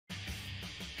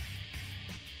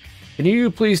Can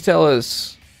you please tell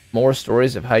us more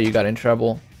stories of how you got in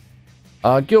trouble?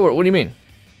 Gilbert, what do you mean?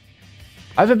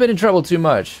 I haven't been in trouble too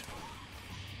much.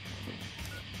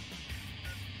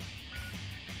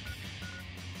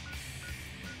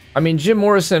 I mean, Jim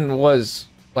Morrison was,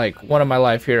 like, one of my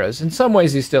life heroes. In some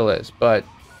ways, he still is, but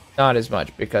not as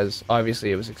much, because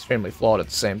obviously it was extremely flawed at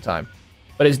the same time.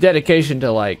 But his dedication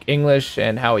to, like, English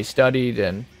and how he studied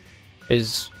and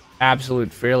his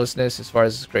absolute fearlessness as far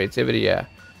as his creativity, yeah.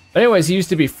 But anyways, he used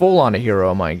to be full-on a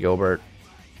hero of mine, Gilbert.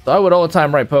 So I would all the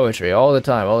time write poetry, all the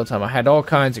time. I had all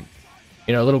kinds of,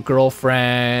 you know, little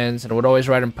girlfriends, and I would always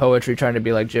write him poetry trying to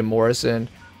be like Jim Morrison.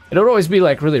 It would always be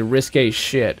like really risque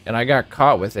shit, and I got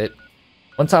caught with it.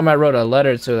 One time I wrote a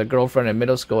letter to a girlfriend in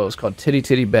middle school. It was called Titty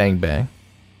Titty Bang Bang.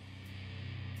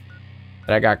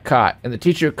 And I got caught. And the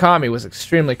teacher who caught me was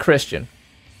extremely Christian.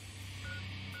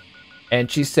 And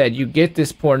she said, "You get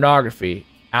this pornography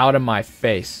out of my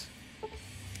face."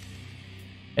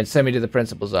 And sent me to the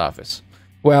principal's office.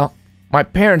 Well, my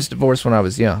parents divorced when I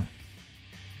was young.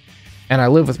 And I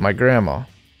lived with my grandma.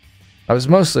 I was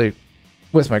mostly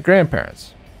with my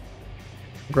grandparents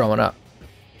growing up.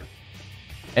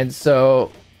 And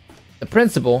so the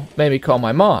principal made me call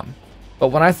my mom. But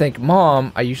when I think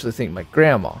mom, I usually think my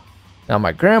grandma. Now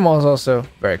my grandma is also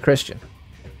very Christian.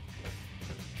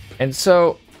 And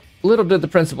so little did the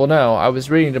principal know, I was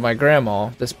reading to my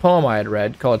grandma this poem I had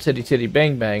read called Titty Titty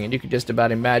Bang Bang, and you could just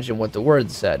about imagine what the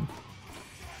words said.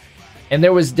 And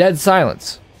there was dead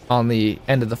silence on the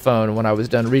end of the phone when I was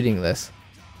done reading this.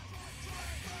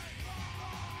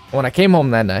 When I came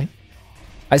home that night,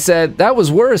 I said, "That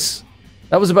was worse.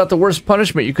 That was about the worst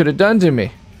punishment you could have done to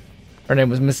me." Her name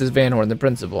was Mrs. Van Horn, the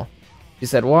principal. She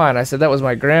said, "Why?" And I said, "That was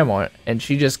my grandma." And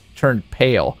she just turned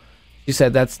pale. She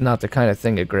said, "That's not the kind of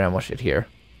thing a grandma should hear."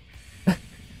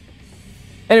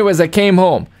 Anyways, I came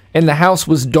home, and the house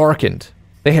was darkened.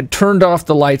 They had turned off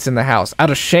the lights in the house, out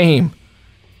of shame.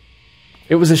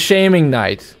 It was a shaming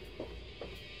night.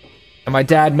 And my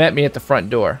dad met me at the front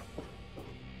door.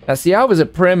 Now, see, I was a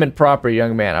prim and proper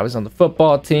young man. I was on the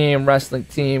football team, wrestling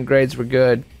team, grades were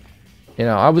good. You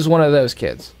know, I was one of those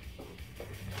kids.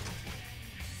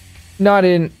 Not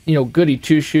in, you know, goody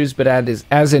two-shoes, but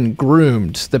as in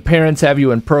groomed. The parents have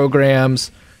you in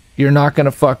programs. You're not going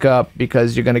to fuck up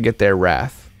because you're going to get their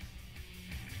wrath.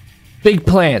 Big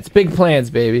plans,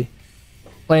 baby.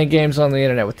 Playing games on the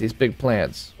internet with these big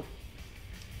plans.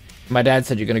 My dad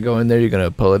said, "You're going to go in there, you're going to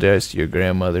apologize to your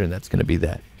grandmother, and that's going to be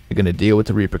that. You're going to deal with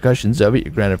the repercussions of it.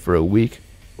 You're grounded for a week.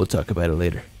 We'll talk about it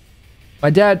later."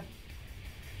 My dad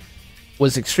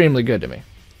was extremely good to me.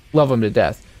 Love him to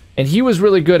death. And he was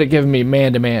really good at giving me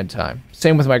man-to-man time.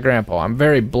 Same with my grandpa. I'm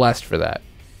very blessed for that.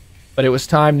 But it was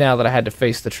time now that I had to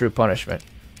face the true punishment.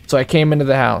 So I came into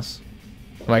the house.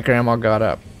 And my grandma got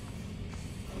up.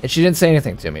 And she didn't say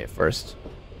anything to me at first.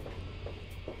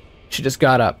 She just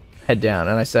got up, head down,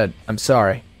 and I said, "I'm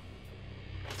sorry."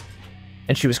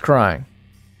 And she was crying.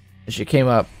 And she came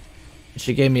up, and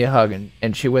she gave me a hug,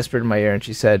 and she whispered in my ear, and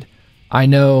she said, "I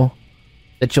know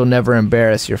that you'll never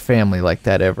embarrass your family like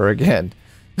that ever again."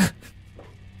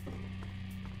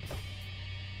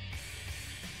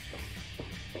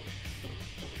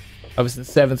 I was in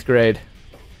 7th grade.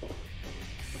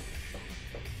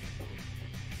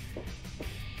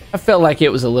 I felt like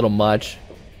it was a little much.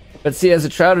 But see, as a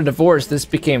child of divorce, this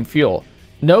became fuel.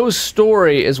 No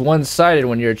story is one-sided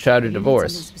when you're a child of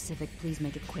divorce.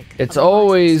 It's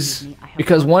always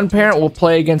because one parent will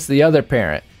play against the other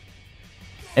parent.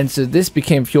 And so this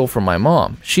became fuel for my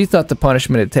mom. She thought the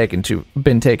punishment had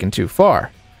been taken too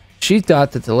far. She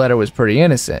thought that the letter was pretty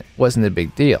innocent, wasn't a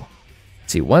big deal.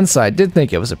 See, one side did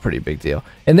think it was a pretty big deal.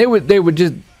 And they would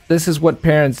just, this is what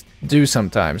parents do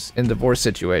sometimes in divorce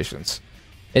situations,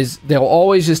 is they'll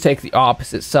always just take the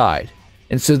opposite side.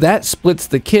 And so that splits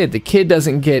the kid. The kid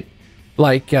doesn't get,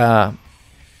 like,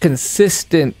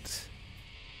 consistent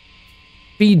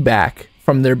feedback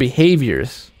from their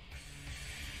behaviors.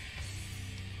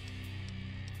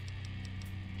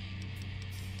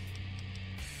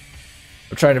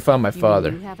 I'm trying to find my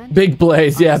father. Big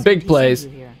Blaze, yeah, Big Blaze.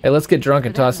 Hey, let's get drunk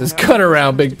and toss this gun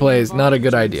around, Big Blaze. Not a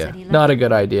good idea. Not a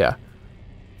good idea.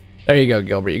 There you go,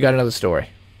 Gilbert. You got another story.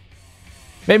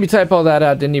 Made me type all that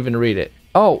out, didn't even read it.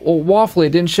 Oh, well,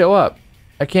 Waffly didn't show up.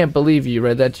 I can't believe you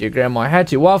read that to your grandma. I had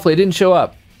to. Waffly didn't show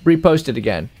up. Repost it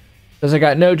again. Because I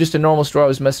got no, just a normal story. I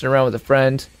was messing around with a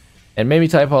friend. And made me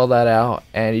type all that out,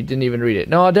 and he didn't even read it.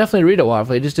 No, I'll definitely read it,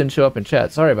 Waffly. It just didn't show up in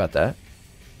chat. Sorry about that.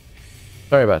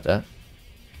 Sorry about that.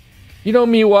 You know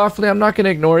me, Waffly. I'm not going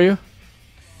to ignore you.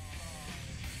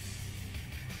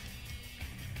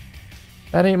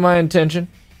 That ain't my intention.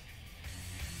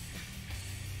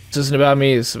 This isn't about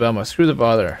me. This is about my Screw the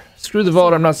Father Screw the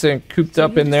vault. I'm not saying cooped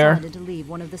up in there. To leave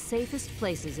one of the safest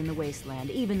places in the wasteland,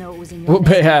 even though it was in your We'll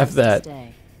pay half that.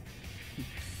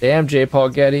 Damn, J. Paul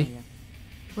Getty.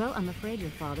 Well, I'm afraid your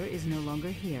father is no longer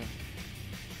here.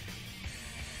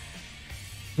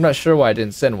 I'm not sure why I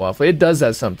didn't send Waffle. It does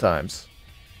that sometimes.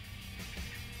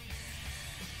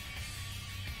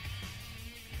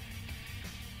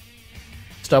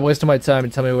 Stop wasting my time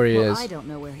and tell me where he is. I don't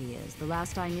know where he is. The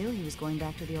last I knew, he was going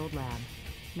back to the old lab.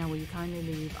 Now, will you kindly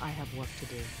leave? I have work to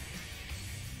do.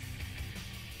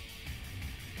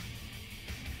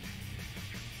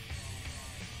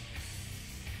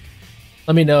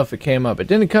 Let me know if it came up. It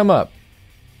didn't come up.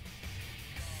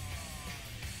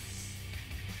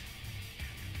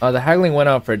 The haggling went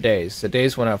out for days. The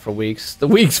days went out for weeks. The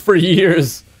weeks for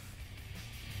years.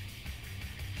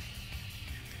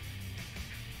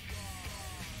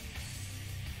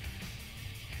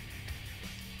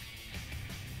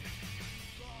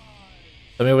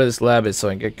 Tell me where this lab is so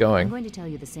I can get going. I'm going to tell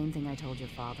you the same thing I told your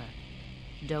father.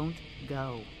 Don't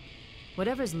go.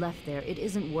 Whatever's left there, it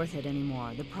isn't worth it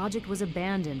anymore. The project was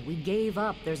abandoned. We gave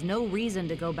up. There's no reason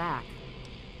to go back.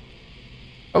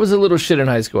 I was a little shit in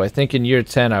high school. I think in year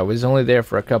 10 I was only there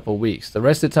for a couple weeks. The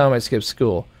rest of the time I skipped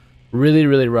school. Really,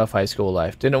 really rough high school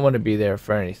life. Didn't want to be there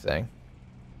for anything.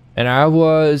 And I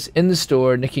was in the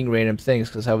store nicking random things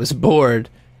because I was bored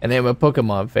and I'm a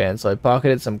Pokemon fan, so I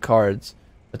pocketed some cards.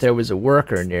 But there was a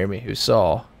worker near me who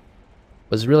saw.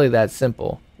 Was really that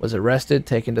simple. Was arrested,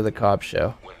 taken to the cop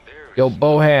show. Yo,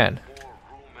 Bohan.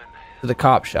 To the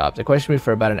cop shop. They questioned me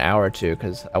for about an hour or two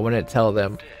because I wouldn't tell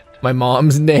them my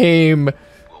mom's name.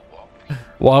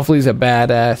 Waffly's a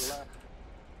badass.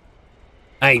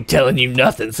 I ain't telling you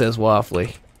nothing, says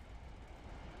Waffly.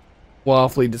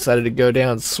 Waffly decided to go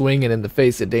down swinging in the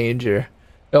face of danger.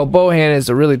 Yo, Bohan is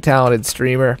a really talented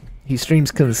streamer. He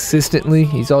streams consistently.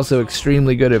 He's also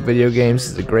extremely good at video games.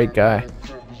 He's a great guy.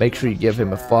 Make sure you give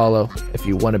him a follow if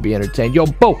you want to be entertained. Yo,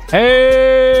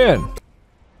 Bohan!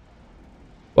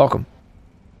 Welcome.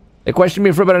 They questioned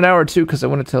me for about an hour or two because I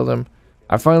want to tell them.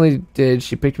 I finally did.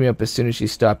 She picked me up as soon as she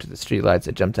stopped at the streetlights.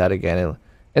 I jumped out again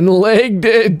and legged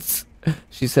it.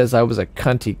 She says I was a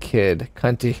cunty kid.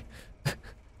 Cunty.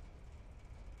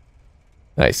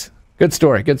 Nice. Good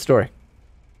story. Good story.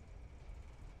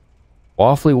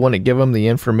 Waffly wanted to give them the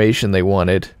information they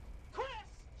wanted.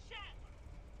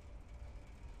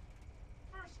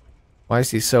 Why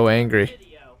is he so angry?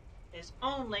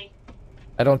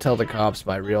 I don't tell the cops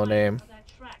my real name.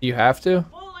 You have to?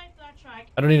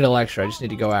 I don't need a lecture. I just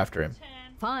need to go after him.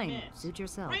 Fine. Suit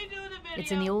yourself.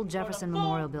 It's in the old Jefferson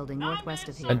Memorial Building northwest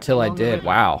of here. Until I did.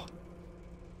 Wow.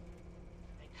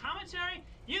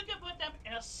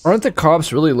 Aren't the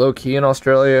cops really low-key in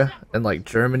Australia? And like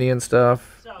Germany and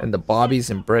stuff? And the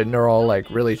bobbies in Britain are all like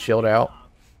really chilled out?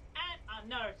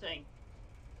 And another thing,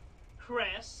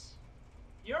 Chris,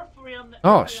 you're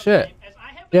oh shit.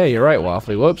 Yeah, you're right,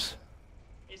 Waffly. Whoops.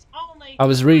 I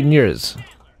was reading yours.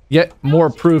 Yet more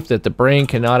proof that the brain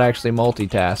cannot actually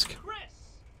multitask.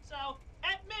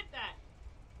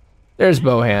 There's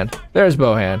Bohan. There's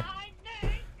Bohan.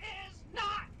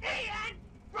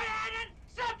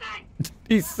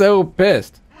 He's so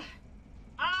pissed.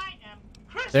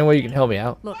 Is there any way you can help me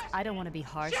out? Look, I don't want to be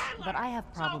harsh, but I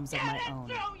have problems of my own.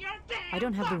 I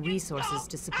don't have the resources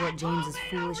to support James's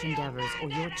foolish endeavors, or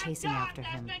you're chasing after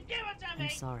him. I'm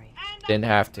sorry. Didn't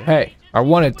have to. Hey, I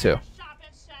wanted to.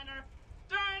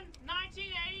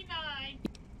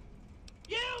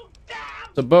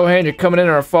 So Bohan, you're coming in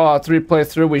our Fallout 3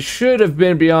 playthrough. We should have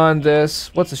been beyond this.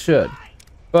 What's a should?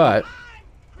 But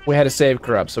we had a save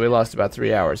corrupt, so we lost about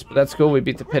 3 hours. But that's cool. We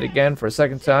beat the pit again for a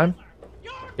second time.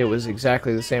 It was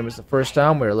exactly the same as the first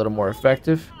time. We were a little more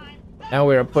effective. Now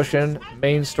we are pushing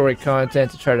main story content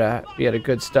to try to be at a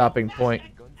good stopping point.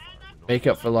 Make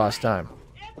up for lost time.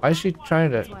 Why is she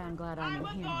trying to... That's why I'm glad I'm in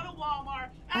here.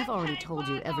 I've already told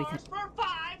you everything.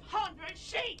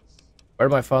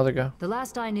 Where'd my father go? The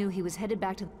last I knew, he was headed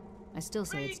back to... I still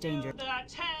say it's danger. I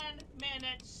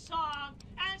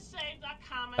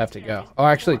have to go. Oh,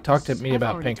 actually, talk to me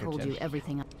about Pinkerton. Pinkerton. Told you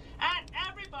everything.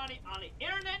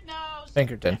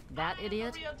 Pinkerton. That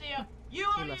idiot? He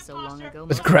left so long ago.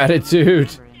 With gratitude.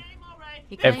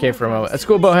 FK for a moment. That's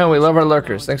cool, Bohan. We love our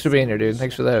lurkers. Thanks for being here, dude.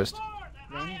 Thanks for the host.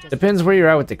 Depends where you're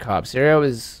at with the cops. The area I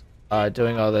was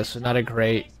doing all this was not a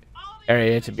great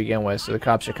area to begin with, so the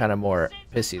cops are kind of more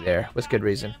pissy there. With good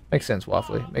reason. Makes sense,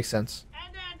 Waffly. Makes sense.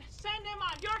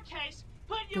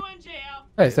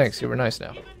 Hey, thanks. You were nice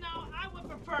now.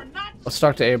 Let's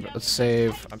talk to Abraham. Let's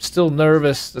save. I'm still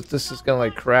nervous that this is gonna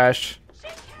like crash,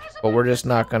 but we're just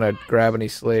not gonna grab any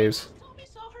slaves.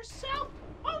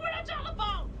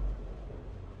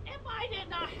 did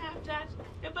not have that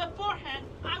beforehand,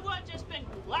 I would have just been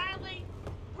gladly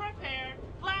prepared,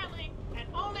 gladly and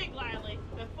only gladly,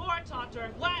 before Taunter,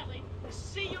 gladly to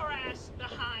see your ass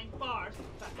behind bars.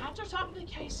 But after talking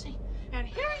to Casey and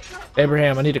hearing her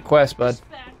Abraham, I need a quest, bud.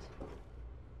 respect,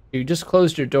 You just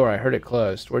closed your door. I heard it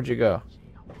closed. Where'd you go?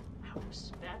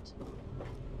 respect,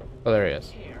 Oh, there he is.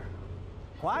 care.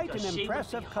 Quite Because an she would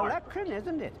impressive be collection,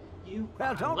 isn't it? You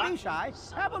Well, are don't be lucky, shy.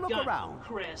 son Have a of look gun, around.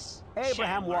 Chris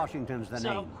Abraham Chandler. Washington's the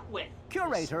So name. quit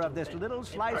Curator of this stupid little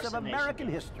slice of impersonation. American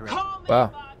history. Call me Wow.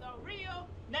 by the real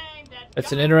name that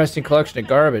It's an God interesting collection of made.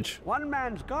 garbage. One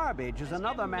man's garbage is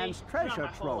another man's treasure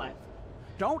trove.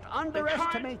 Don't The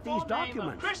underestimate current these full name of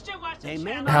documents. Christian Weston They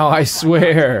may Chandler, not Now I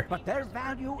swear. but their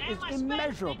value and is my Spanish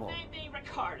immeasurable. nickname being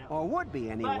Ricardo. Or would be,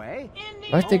 But anyway. in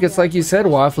the I think it's like you said,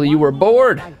 Waffle. You were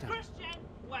bored. Christian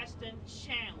Weston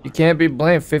Chandler. You can't be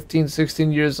blamed. 15,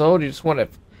 16 years old. You just want to...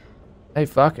 Hey,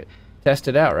 fuck it. Test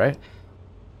it out, right?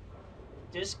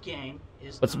 This game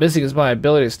is What's not- missing is my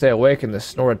ability to stay awake in the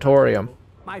snoratorium.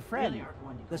 My friend, Really are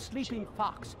going to go the to sleeping jail.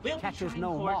 fox We'll be catches trying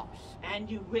no for it, moss. and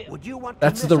you will. Would you want to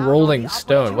That's miss the out on Rolling the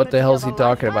Stone. What the hell is he opportunity of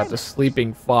a talking about? The lifetime?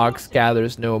 sleeping fox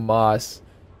gathers no moss.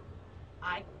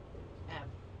 I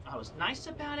was nice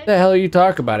about it. What the hell are you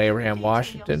talking about, Abraham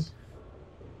Washington?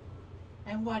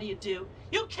 And what do?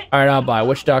 You kick Alright, I'll buy.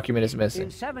 Which document is In missing?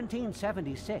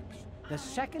 1776, the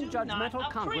Second do not Judgmental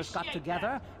Congress got appreciate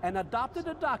together and adopted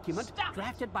a document Stop it.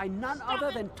 drafted by none Stop other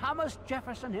it. than Thomas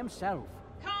Jefferson himself.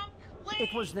 Come clean.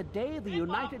 It was the day the Rip off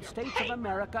United your States paper. of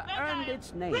America Look earned at it.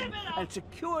 its name Rip it off. and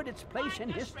secured its place in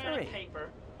Like this red history. paper.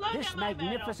 Look This at my medal.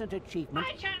 magnificent achievement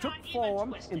I cannot took even form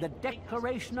twist in the it because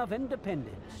Declaration of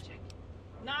Independence.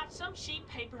 Not some cheap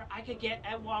paper I could get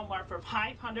at Walmart for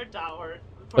 $500.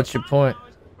 What's your point?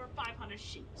 For 500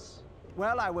 sheets.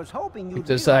 Well, I was hoping you'd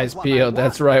This realize size what I PO.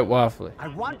 That's want. right, Waffle. I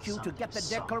want you to get the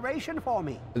declaration for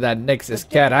me. That The Nexus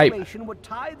cat hype. declaration would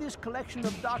tie this collection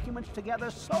of documents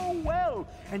together so well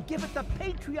and give it the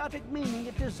patriotic meaning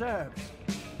it deserves.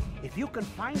 If you can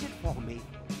find it for me,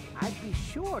 I'd be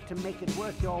sure to make it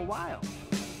worth your while.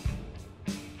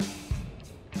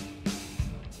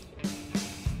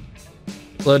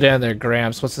 Slow down there,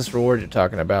 Gramps. What's this reward you're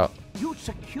talking about? You'd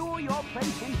secure your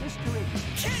place in history.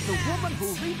 The woman who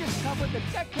rediscovered the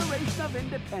Declaration of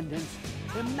Independence.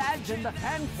 Imagine the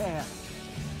fanfare.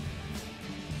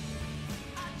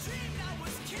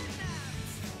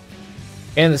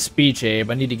 And the speech, Abe.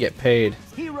 I need to get paid.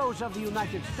 Heroes of the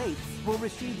United States will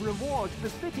receive rewards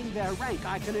befitting their rank,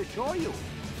 I can assure you.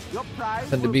 Your prize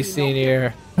Nothing to will be no seen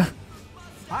different. here.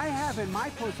 I have in my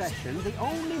possession the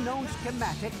only known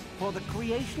schematic for the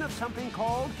creation of something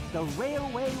called the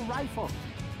railway rifle.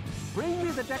 Bring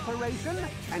me the declaration,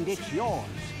 and it's yours.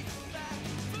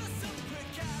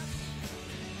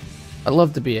 I'd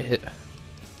love to be a hit.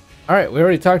 Alright, we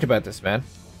already talked about this, man.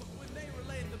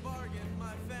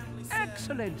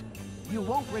 Excellent. You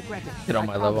won't regret it. Get on I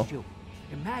my promise level. You.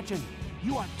 Imagine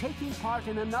you are taking part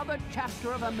in another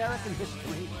chapter of American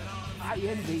history. I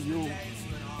envy you.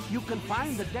 You can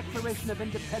find the Declaration of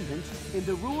Independence in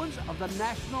the ruins of the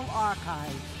National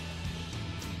Archives.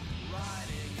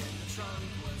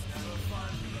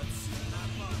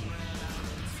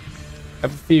 I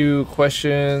have a few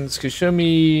questions. Could you show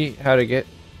me how to get...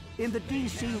 In the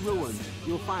D.C. ruins,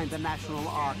 you'll find the National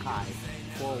Archive,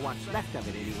 or what's left of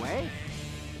it anyway.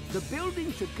 The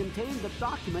building should contain the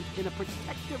document in a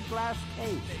protective glass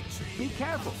case. Be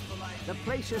careful. The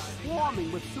place is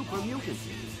swarming with super mutants.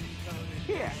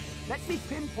 Here, let me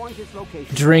pinpoint its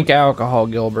location. Drink alcohol,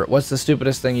 Gilbert. What's the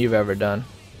stupidest thing you've ever done?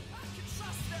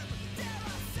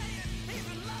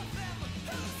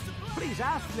 Please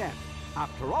ask them.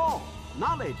 After all,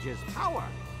 knowledge is power.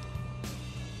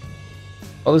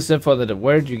 All this info that...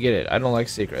 Where'd you get it? I don't like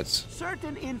secrets.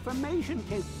 Certain information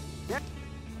can...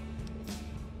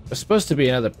 There's supposed to be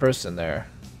another person there.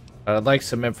 I'd like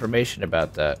some information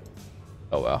about that.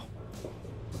 Oh well.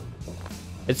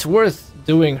 It's worth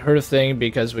doing her thing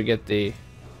because we get the...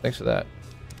 Thanks for that.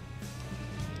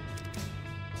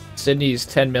 Sydney's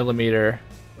 10mm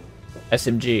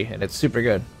SMG, and it's super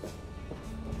good.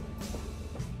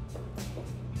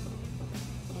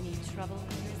 Any trouble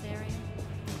in this area?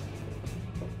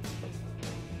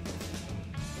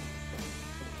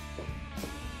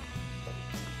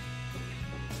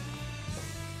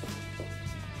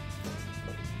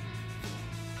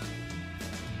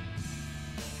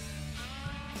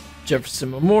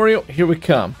 Jefferson Memorial, here we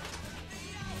come.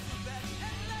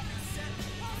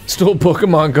 Stole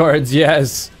Pokemon cards,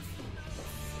 yes.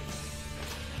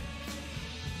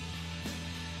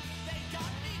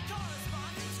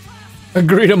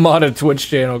 Agree to mod a Twitch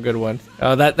channel, good one.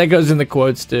 Oh, that goes in the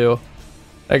quotes too.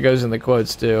 That goes in the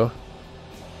quotes too.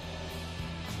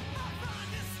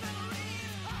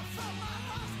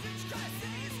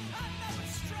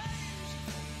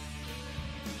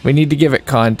 We need to give it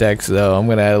context, though. I'm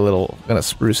gonna add a little, gonna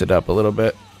spruce it up a little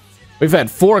bit. We've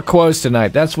had 4 quotes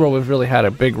tonight. That's where we've really had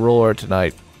a big roar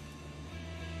tonight.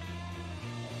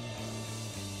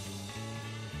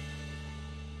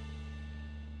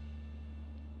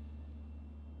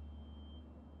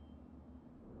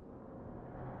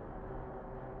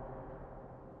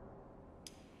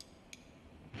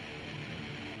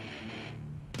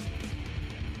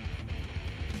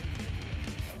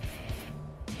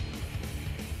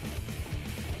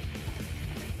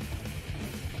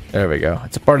 There we go.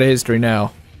 It's a part of history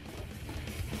now.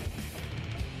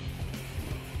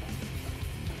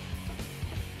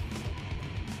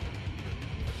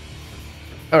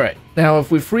 Alright, now if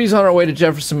we freeze on our way to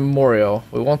Jefferson Memorial,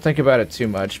 we won't think about it too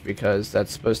much because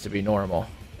that's supposed to be normal.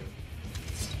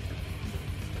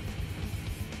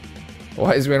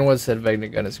 Wise Man once said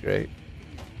Vegna gun is great.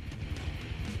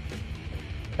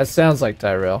 That sounds like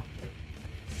Tyrell.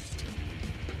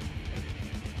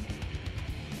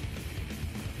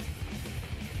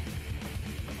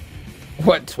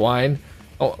 What, twine?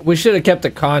 Oh, we should have kept the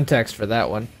context for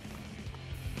that one.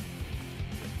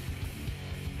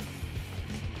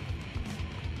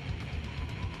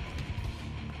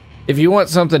 If you want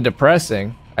something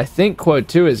depressing, I think quote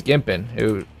 2 is Gimpin,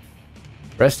 who,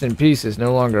 rest in peace, is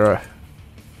no longer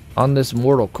on this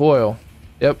mortal coil.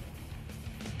 Yep.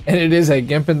 And it is a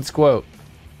Gimpin's quote.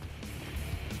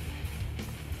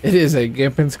 It is a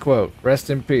Gimpin's quote. Rest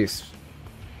in peace.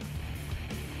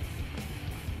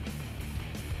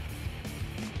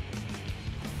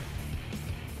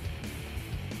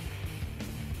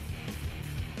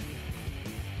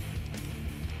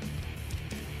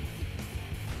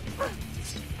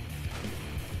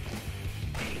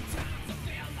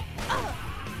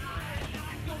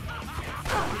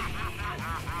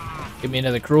 Give me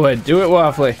another crew head. Do it,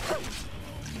 Waffly.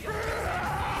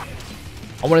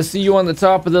 I want to see you on the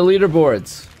top of the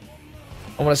leaderboards.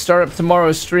 I want to start up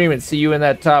tomorrow's stream and see you in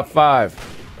that top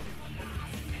 5.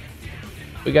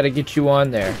 We got to get you on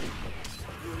there.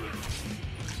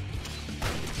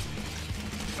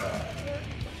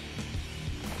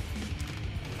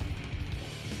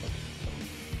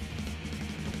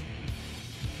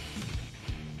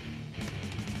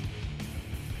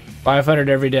 $500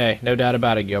 every day. No doubt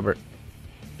about it, Gilbert.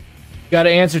 Got to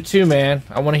answer too, man.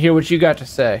 I want to hear what you got to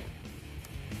say.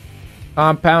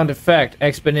 Compound effect,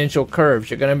 exponential curves.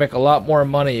 You're going to make a lot more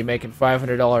money making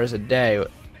 $500 a day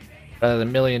rather than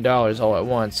 $1 million all at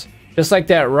once. Just like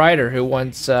that writer who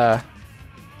wants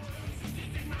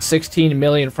 $16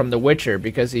 million from The Witcher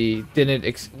because he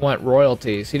didn't want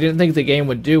royalties. He didn't think the game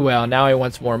would do well. Now he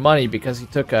wants more money because he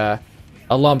took a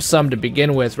lump sum to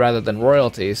begin with rather than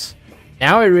royalties.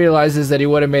 Now he realizes that he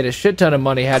would have made a shit ton of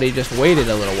money had he just waited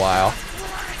a little while.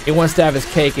 He wants to have his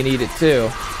cake and eat it too.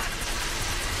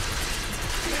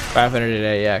 500 a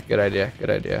day, yeah, good idea, good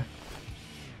idea.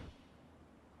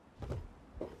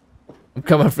 I'm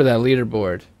coming for that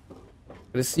leaderboard.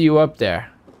 Gonna see you up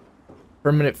there.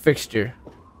 Permanent fixture.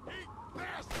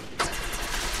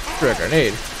 Throw a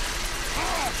grenade.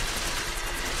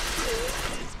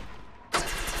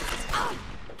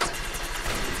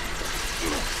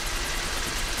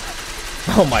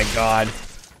 Oh my god.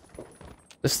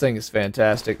 This thing is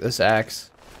fantastic, this axe.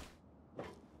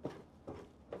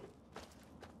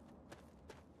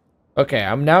 Okay,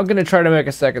 I'm now gonna try to make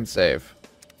a second save.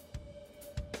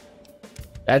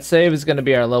 That save is gonna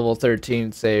be our level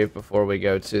 13 save before we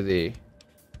go to the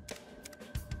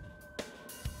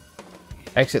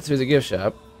exit through the gift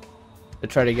shop to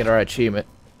try to get our achievement.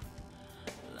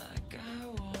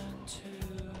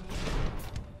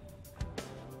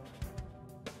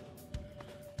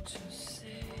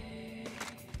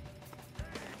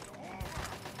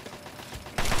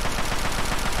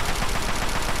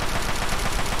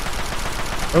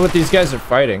 I wonder what these guys are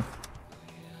fighting.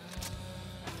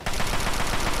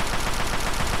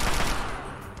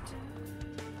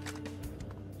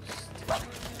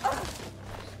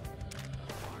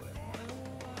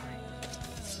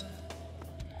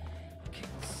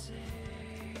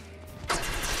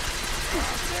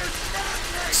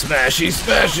 Smashy,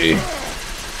 smashy.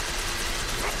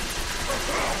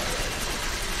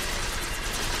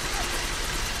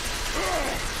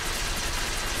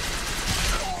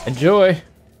 Enjoy.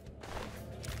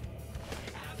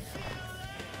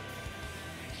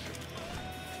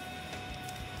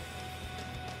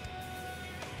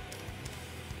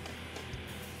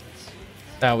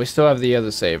 Now, we still have the other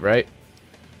save, right?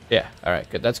 Yeah, alright,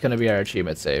 good. That's going to be our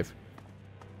achievement save.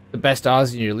 The best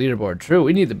Aussie in your leaderboard. True,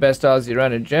 we need the best Aussie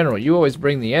around in general. You always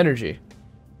bring the energy.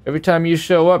 Every time you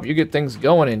show up, you get things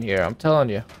going in here. I'm telling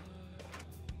you.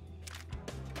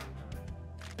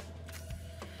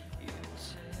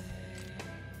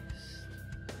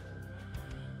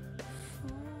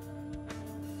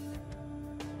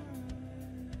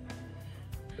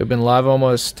 We've been live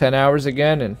almost 10 hours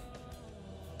again, and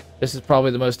this is probably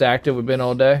the most active we've been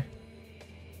all day.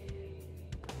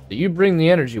 You bring the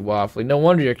energy, Waffly. No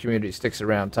wonder your community sticks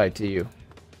around tight to you.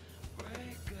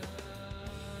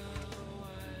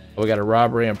 We got a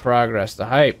robbery in progress. The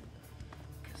hype.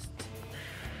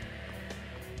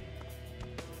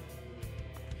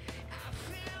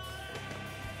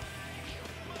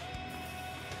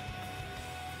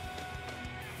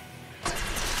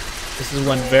 This is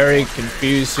one very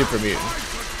confused super mutant.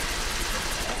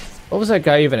 What was that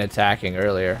guy even attacking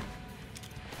earlier?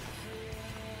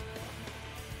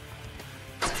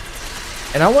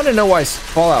 And I want to know why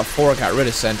Fallout 4 got rid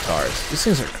of centaurs. These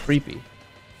things are creepy.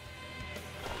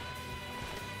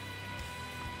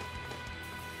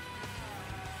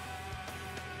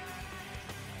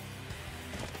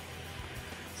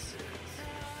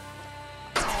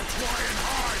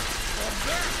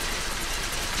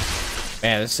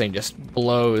 Man, this thing just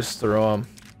blows through them.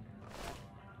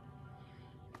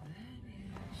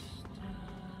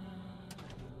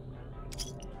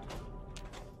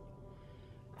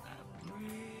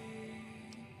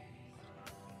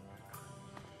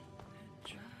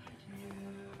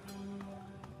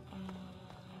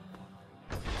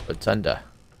 Rotunda.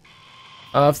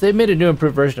 If they made a new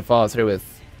improved version of Fallout 3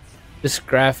 with this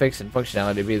graphics and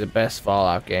functionality, it'd be the best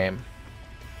Fallout game.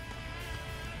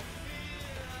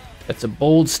 That's a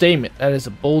bold statement. That is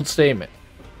a bold statement.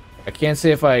 I can't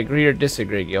say if I agree or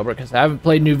disagree, Gilbert, because I haven't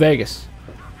played New Vegas.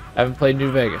 But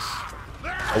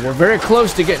we're very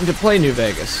close to getting to play New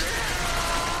Vegas.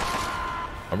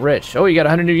 I'm rich. Oh, you got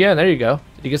 100 new yen. There you go.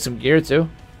 Did you get some gear, too?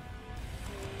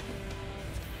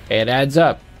 Hey, it adds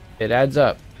up. It adds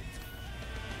up.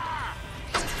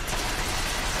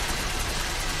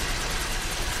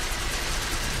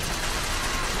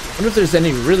 I wonder if there's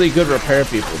any really good repair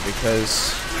people,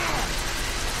 because...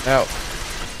 Now,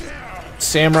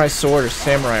 samurai sword or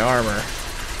samurai armor,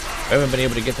 I haven't been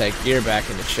able to get that gear back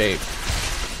into shape.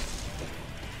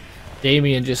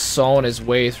 Damien just sawing his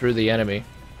way through the enemy.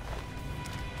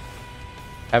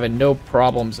 Having no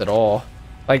problems at all.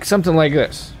 Like something like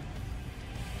this.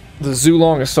 The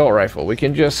Zulong assault rifle. We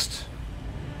can just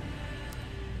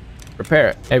repair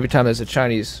it every time there's a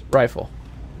Chinese rifle.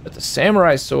 But the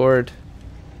samurai sword,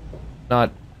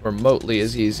 not remotely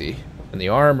as easy. And the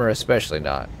armor especially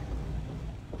not.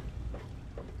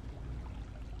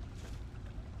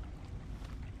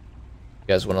 You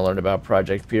guys want to learn about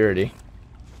Project Purity?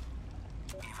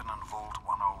 Even in Vault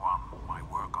 101, my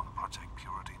work on Project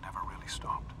Purity never really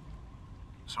stopped.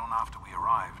 Soon after we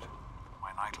arrived,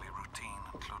 my nightly routine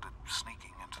included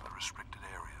sneaking into the restricted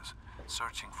areas,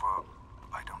 searching for,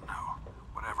 I don't know,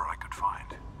 whatever I could find.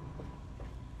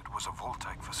 It was a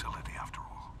Vault-Tec facility after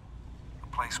all.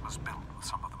 The place was built with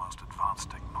some of the most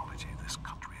advanced technology this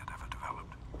country had ever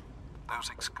developed. Those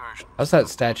excursions... How's that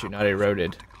statue not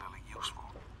eroded?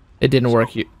 It didn't work,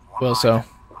 well, so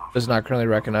does not currently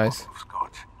recognize.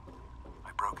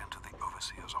 I broke into the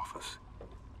overseer's office.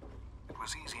 It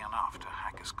was easy enough to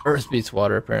hack his Earth beats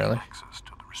water, apparently. access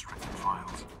to the restricted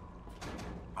files.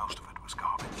 Most of it was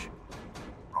garbage.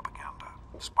 Propaganda,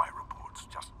 spy reports,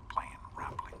 just plain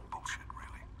rambling bullshit,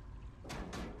 really.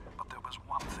 But there was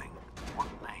one thing, one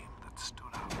name that stood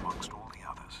out amongst all the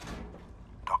others.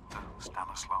 Dr.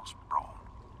 Stanislaus Braun.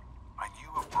 I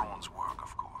knew of Braun's work,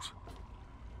 of course.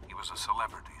 He was a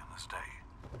celebrity in his day,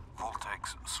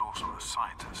 Vault-Tec's sorcerer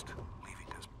scientist, leaving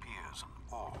his peers in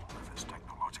awe of his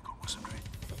technological wizardry.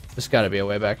 There's got to be a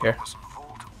way back here. I was in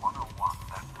Vault 101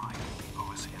 that night in the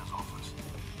overseer's office.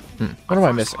 What am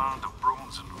I missing? I first learned of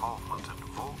Braun's involvement in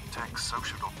Vault-Tec's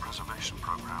social preservation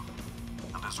program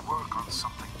and his work on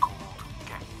something called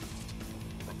GEC,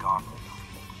 the Garden of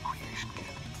Eden Creation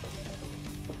Kit.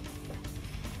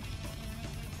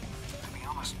 To be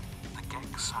honest, the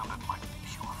GEC sounded like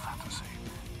pure fantasy,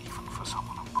 even for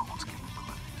someone of Braun's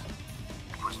capabilities.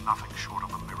 It was nothing short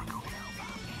of a miracle.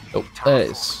 Oh, that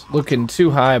is looking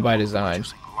too high by design.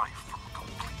 Producing life from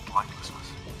complete lifelessness.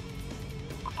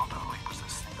 But not only was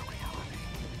this thing a reality,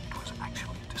 it was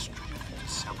actually distributed to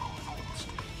several vaults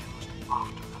to be used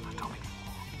after an atomic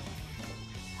war.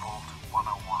 Vault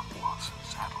 101 was,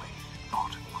 sadly,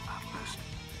 not on that list.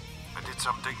 I did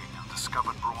some digging and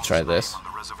discovered Braun's Try this. name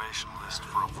on the reservation list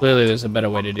for a vault. Clearly there's a better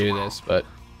way to do this, but...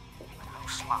 No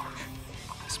slouch,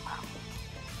 but this man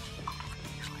could have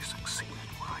easily succeeded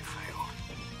where I failed.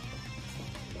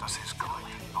 Does his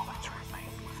collected knowledge remain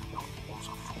within the walls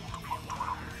of Vault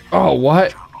 112? Oh,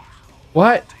 what?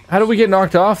 What? How did we get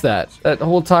knocked off that? That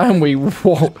whole time we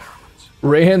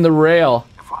ran the rail.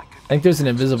 I think there's an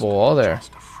invisible wall there.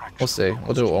 We'll see.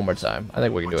 We'll do it one more time. I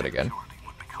think we can do it again.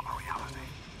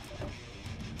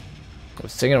 I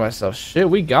was thinking to myself, shit,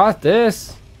 we got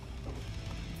this.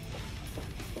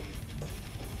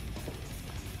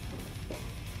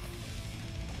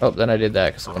 Oh, then I did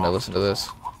that because I want to listen to this.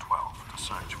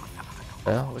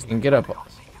 Well, we can get up.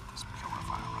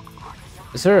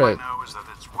 Is there a...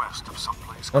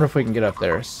 I wonder if we can get up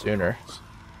there sooner.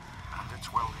 And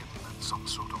it's well hidden in some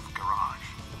sort of garage.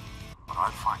 But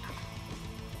I'll find it.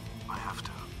 I have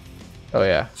to. Oh,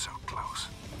 yeah. So close.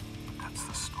 But that's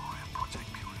the story of Project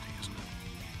Purity, isn't it?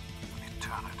 An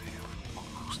eternity of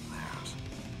almost theirs.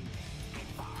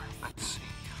 Let's see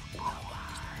if Brawl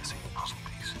is the missing puzzle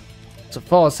piece. So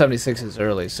Fallout 76 is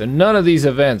early, so none of these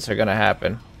events are going to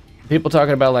happen. People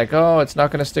talking about like, oh, it's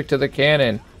not going to stick to the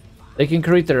canon. They can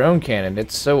create their own canon.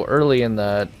 It's so early in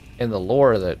the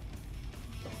lore that...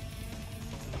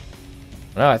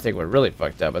 No, I think we're really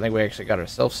fucked up. I think we actually got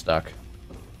ourselves stuck.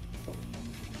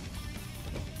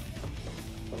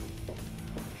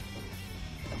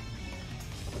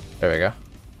 There we go.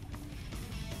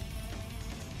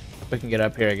 We can get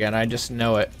up here again. I just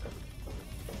know it.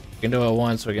 We can do it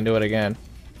once, we can do it again.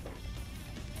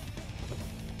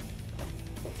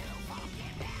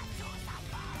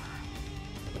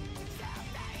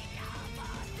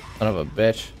 Son of a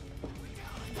bitch.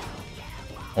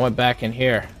 I went back in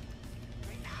here.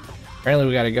 Apparently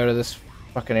we gotta go to this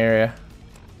fucking area.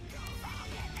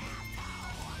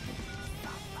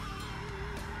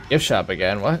 Gift shop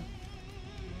again, what?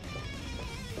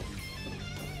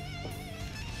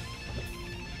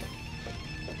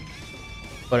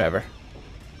 Whatever.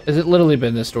 Has it literally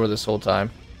been this door this whole time?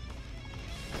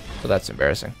 So that's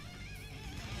embarrassing.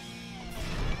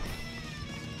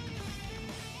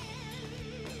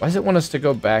 Why does it want us to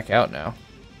go back out now?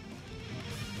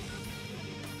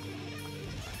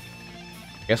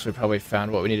 I guess we probably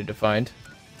found what we needed to find.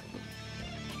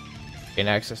 Gain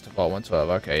access to Vault 112.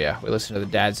 Okay, yeah. We listened to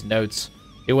the dad's notes.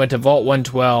 He went to Vault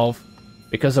 112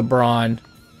 because of Braun.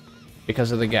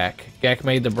 Because of the Gek. Gek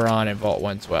made the Braun in Vault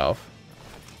 112.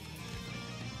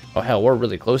 Oh, hell, we're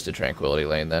really close to Tranquility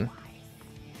Lane, then.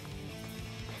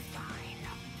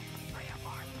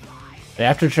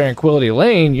 After Tranquility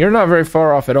Lane, you're not very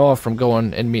far off at all from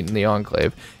going and meeting the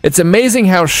Enclave. It's amazing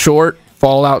how short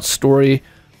Fallout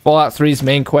 3's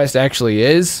main quest actually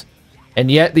is, and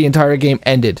yet the entire game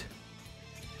ended.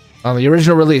 On the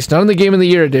original release, not on the Game of the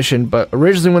Year edition, but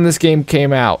originally when this game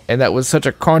came out, and that was such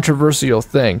a controversial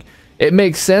thing. It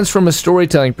makes sense from a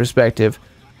storytelling perspective,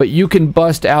 but you can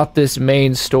bust out this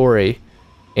main story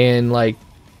in like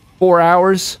 4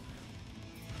 hours.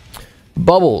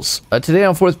 Bubbles. Today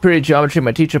on 4th period geometry,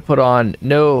 my teacher put on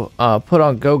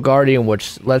Go Guardian,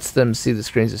 which lets them see the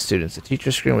screens of students. The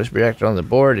teacher's screen was projected on the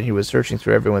board, and he was searching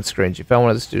through everyone's screens. He found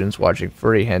one of the students watching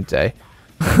furry hentai.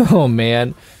 Oh,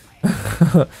 man.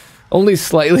 Only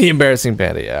slightly embarrassing,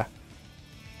 Panda, yeah.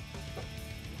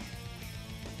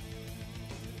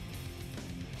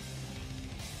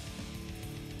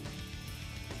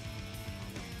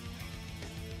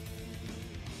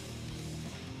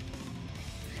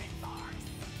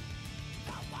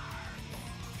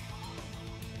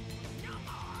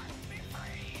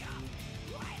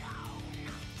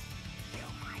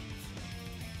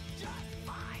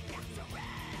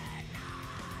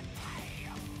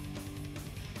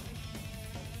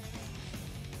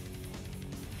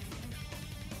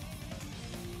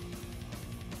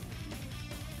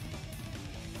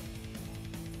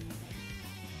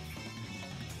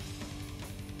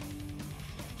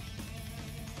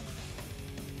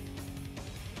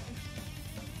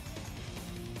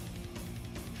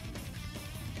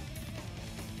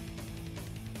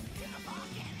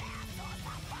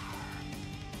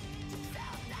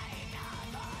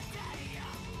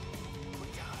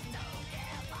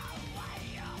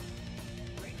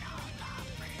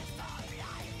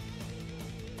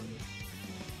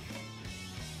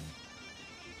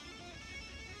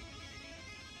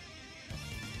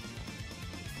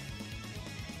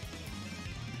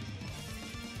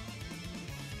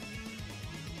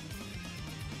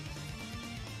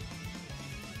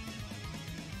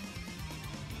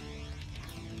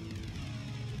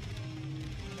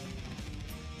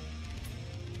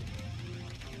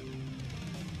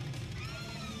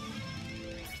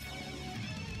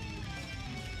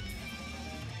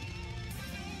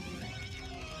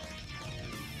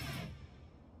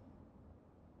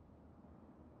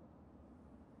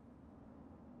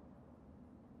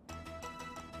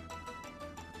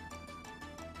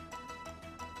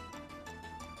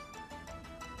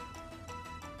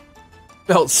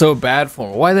 Felt so bad for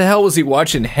him. Why the hell was he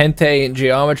watching hentai in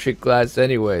geometry class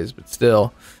anyways? But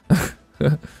still.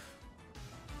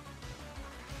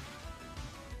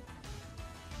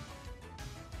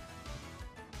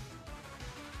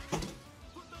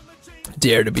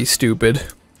 Dare to be stupid.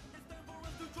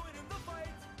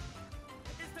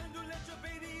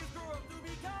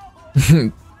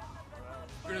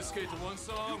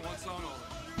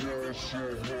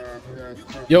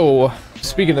 Yo,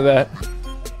 speaking of that.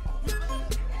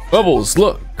 Bubbles,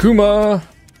 look, Kuma.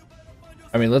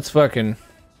 I mean, let's fucking...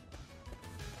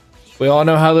 We all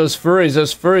know how those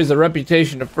furries, the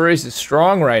reputation of furries is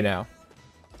strong right now.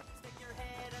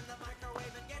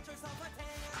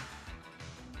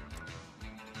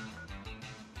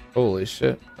 Holy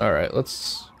shit. Alright,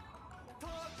 let's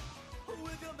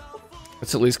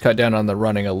at least cut down on the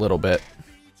running a little bit.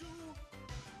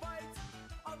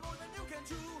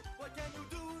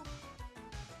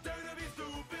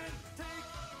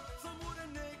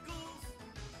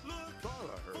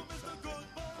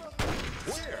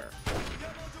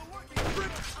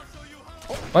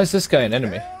 Why is this guy an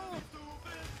enemy?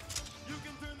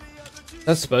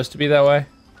 That's supposed to be that way?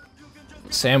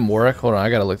 Sam Warwick? Hold on, I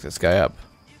gotta look this guy up.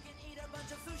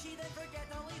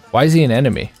 Why is he an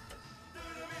enemy?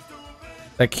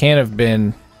 That can't have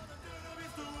been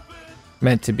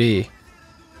meant to be.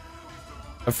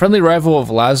 A friendly rival of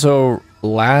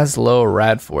Laszlo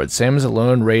Radford. Sam is a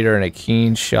lone raider and a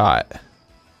keen shot.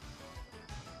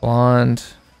 Blonde,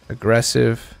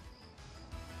 aggressive.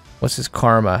 What's his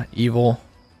karma? Evil.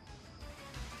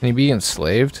 Can he be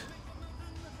enslaved?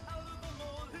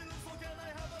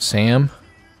 Sam?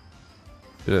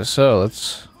 So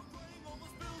let's...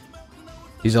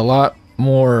 He's a lot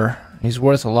more... He's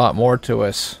worth a lot more to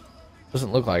us.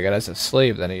 Doesn't look like it as a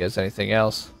slave than he is anything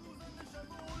else.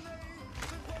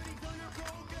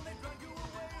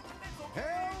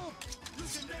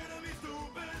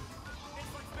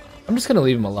 I'm just gonna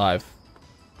leave him alive.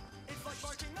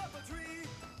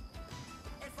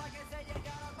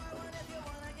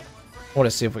 I want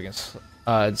to see if we can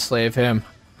enslave him.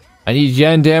 I need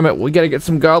yen, damn it. We gotta get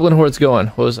some goblin hordes going.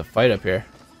 What was a fight up here?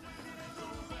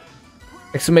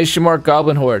 Exclamation mark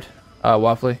goblin horde.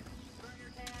 Waffly.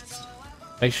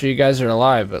 Make sure you guys are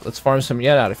alive, but let's farm some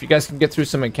yen out. If you guys can get through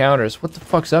some encounters. What the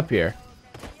fuck's up here?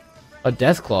 A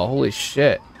Deathclaw. Holy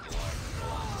shit.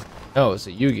 Oh, it's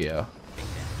a Yu-Gi-Oh.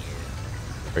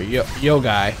 Or Yo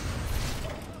guy.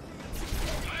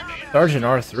 Sergeant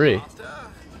R3.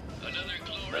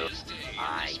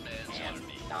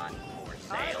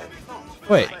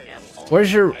 Wait,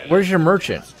 where's your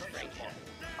merchant?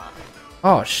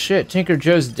 Oh shit, Tinker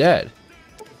Joe's dead.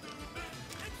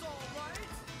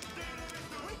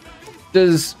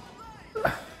 Does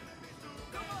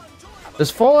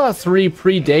Fallout 3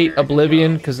 predate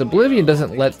Oblivion? Because Oblivion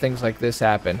doesn't let things like this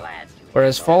happen.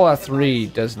 Whereas Fallout 3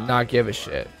 does not give a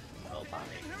shit.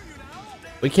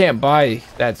 We can't buy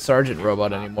that Sergeant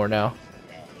robot anymore now.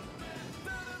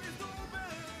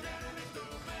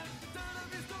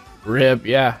 Rip,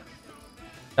 yeah.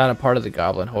 Not a part of the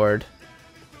Goblin Horde.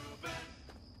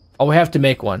 Oh, we have to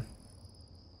make one.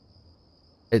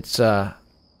 It's, I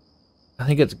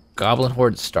think it's Goblin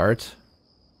Horde Start.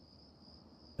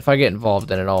 If I get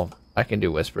involved in it, I can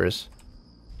do Whispers.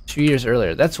 2 years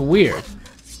earlier. That's weird.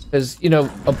 Because, you know,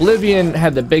 Oblivion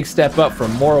had the big step up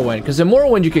from Morrowind. Because in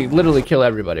Morrowind, you could literally kill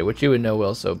everybody, which you would know,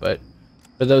 Wilso, but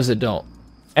for those that don't.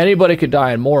 Anybody could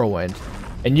die in Morrowind.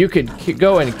 And you could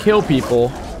go and kill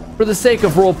people. For the sake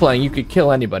of role-playing, you could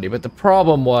kill anybody. But the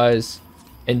problem was,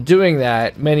 in doing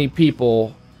that, many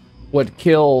people would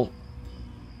kill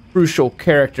crucial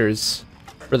characters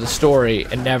for the story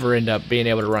and never end up being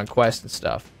able to run quests and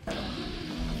stuff.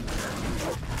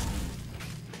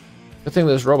 Good thing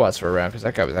those robots were around, because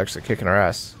that guy was actually kicking our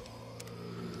ass.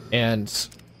 And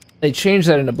they changed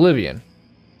that in Oblivion,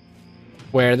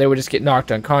 where they would just get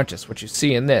knocked unconscious, which you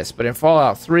see in this. But in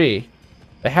Fallout 3,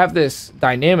 they have this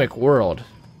dynamic world.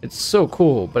 It's so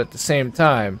cool, but at the same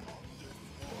time,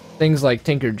 things like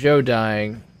Tinker Joe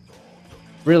dying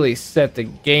really set the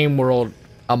game world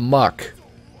amuck.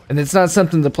 And it's not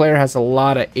something the player has a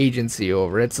lot of agency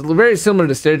over. It's very similar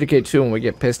to State of Decay 2 when we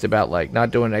get pissed about like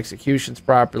not doing executions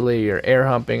properly or air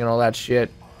humping and all that shit.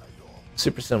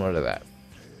 Super similar to that.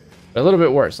 But a little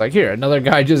bit worse. Like here, another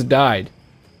guy just died.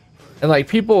 And like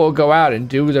people will go out and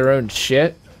do their own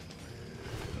shit.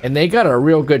 And they got a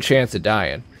real good chance of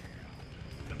dying.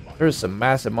 There's some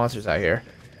massive monsters out here.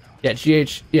 Yeah,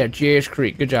 GH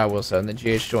Creek. Good job, Wilson. And then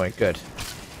GH Joint. Good.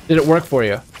 Did it work for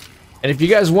you? And if you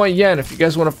guys want yen, if you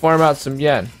guys want to farm out some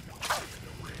yen,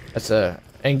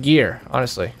 and gear,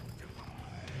 honestly.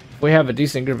 We have a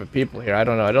decent group of people here. I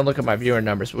don't know. I don't look at my viewer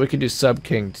numbers, but we could do Sub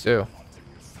King too.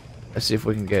 Let's see if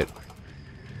we can get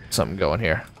something going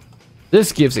here.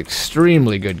 This gives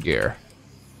extremely good gear.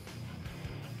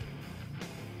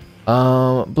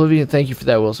 Oblivion, thank you for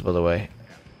that, Wilson, by the way.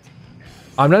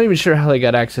 I'm not even sure how they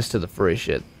got access to the furry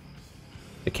shit.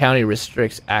 The county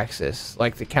restricts access.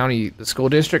 Like the county, the school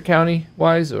district county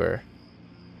wise, or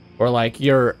like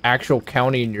your actual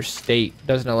county in your state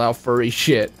doesn't allow furry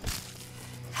shit.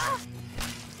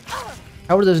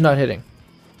 How are those not hitting?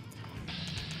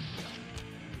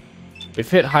 We've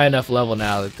hit high enough level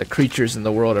now that the creatures in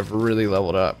the world have really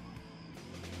leveled up.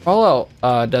 Fallout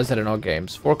does that in all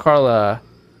games. For Carla,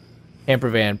 camper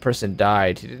van person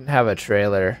died. He didn't have a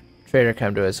trader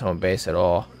come to his home base at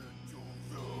all.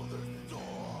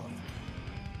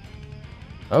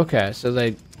 Okay, so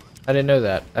I didn't know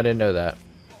that. I didn't know that.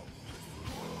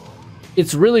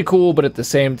 It's really cool, but at the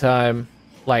same time,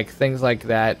 like, things like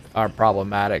that are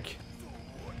problematic.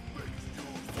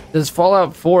 Does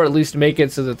Fallout 4 at least make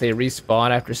it so that they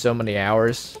respawn after so many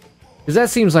hours? Because that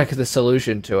seems like the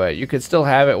solution to it. You could still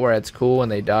have it where it's cool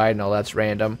and they died and all that's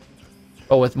random.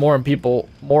 But with more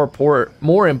important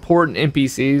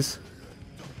NPCs,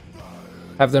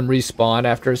 have them respawn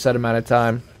after a set amount of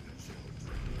time.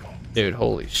 Dude,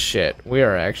 holy shit. We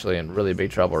are actually in really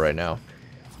big trouble right now.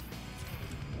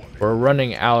 We're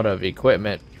running out of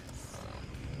equipment.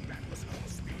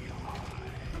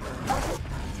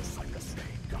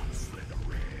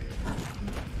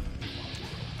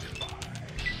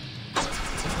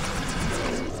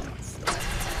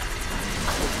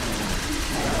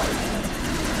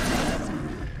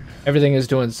 Everything is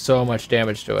doing so much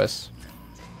damage to us.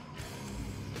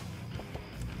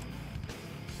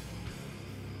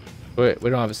 We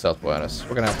don't have a stealth boy on us.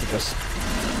 We're gonna have to just...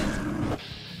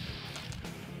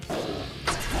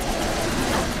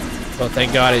 Oh,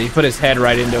 thank God, he put his head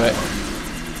right into it.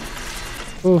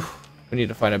 Oof. We need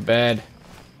to find a bed.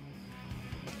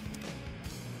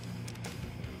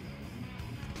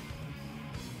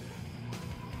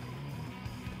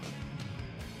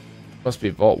 Must be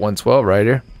Vault 112 right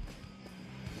here.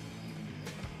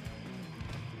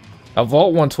 Now, Vault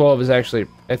 112 is actually,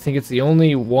 I think it's the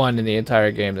only one in the entire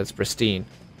game that's pristine.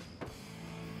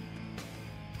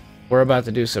 We're about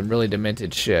to do some really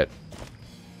demented shit.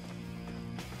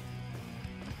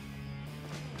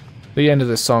 The end of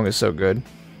this song is so good.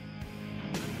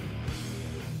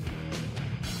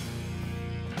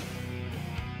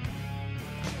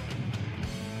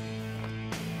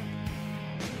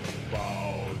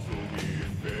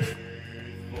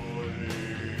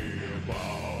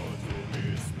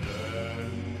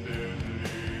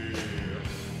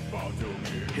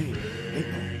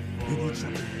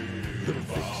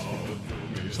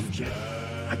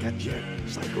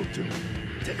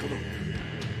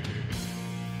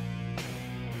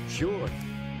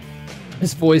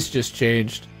 His voice just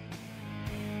changed.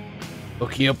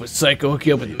 Hook you up with Psycho, hook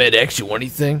you up with Med-X, you want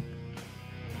anything?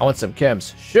 I want some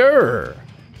chems. Sure!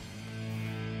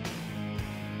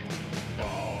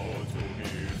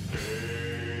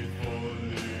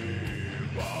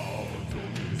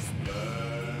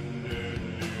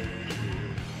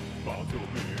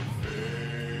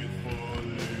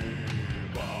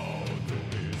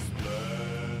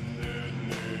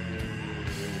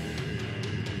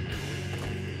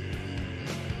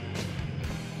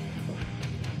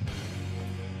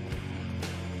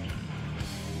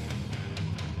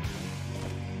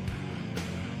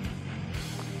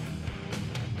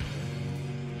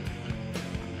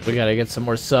 We gotta get some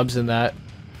more subs in that.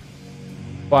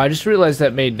 Well, I just realized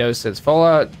that made no sense.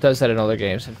 Fallout does that in other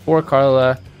games. And 4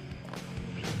 Carla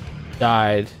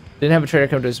died. Didn't have a trader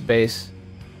come to his base.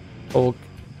 Oh,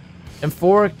 and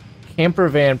 4 camper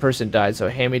van person died, so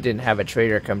Hammy didn't have a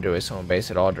trader come to his home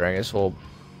base at all during his whole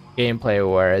gameplay,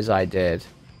 whereas I did.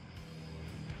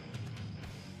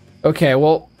 Okay,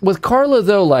 well, with Carla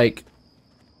though, like,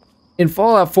 in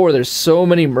Fallout 4, there's so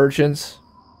many merchants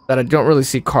that I don't really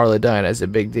see Carla dying as a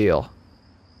big deal.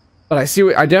 But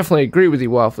I definitely agree with you,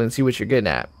 Waffle, and see what you're getting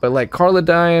at. But like Carla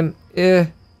dying, eh.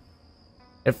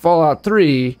 And Fallout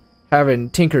 3, having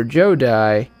Tinker Joe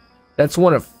die, that's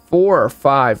one of 4 or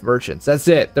 5 merchants. That's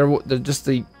it. They're just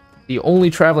the only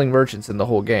traveling merchants in the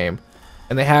whole game.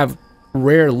 And they have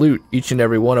rare loot, each and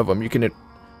every one of them.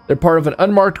 They're part of an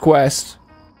unmarked quest.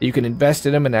 You can invest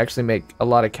in them and actually make a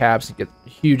lot of caps and get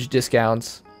huge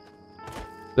discounts.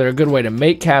 They're a good way to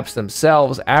make caps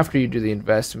themselves after you do the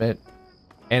investment.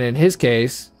 And in his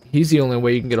case, he's the only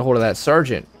way you can get a hold of that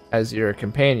sergeant as your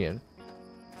companion.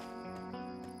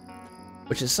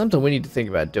 Which is something we need to think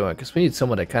about doing, because we need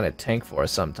someone to kind of tank for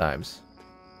us sometimes.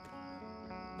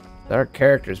 Our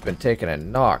character's been taking a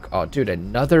knock. Oh, dude,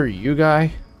 another you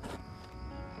guy?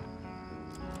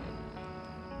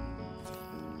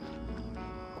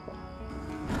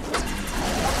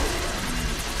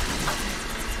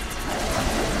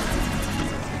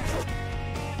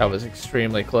 That was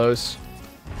extremely close.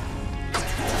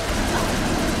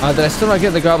 Did I still not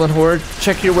get the Goblin Horde?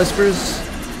 Check your whispers.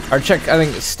 Or check, I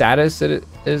think, status it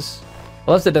is.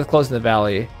 I left the Death Close in the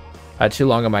Valley too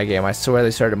long in my game. I swear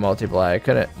they started to multiply. I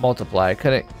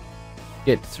couldn't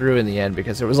get through in the end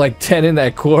because there was like 10 in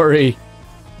that quarry.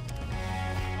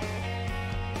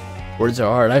 Words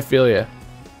are hard. I feel you.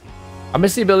 I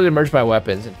miss the ability to merge my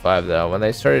weapons in 5 though, when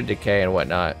they started to decay and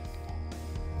whatnot.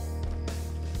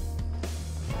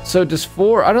 So does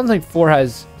 4? I don't think 4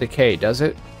 has decay, does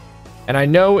it? And I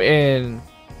know in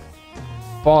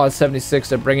Fallout 76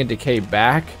 they're bringing decay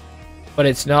back, but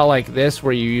it's not like this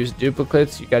where you use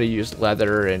duplicates. You got to use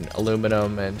leather and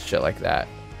aluminum and shit like that.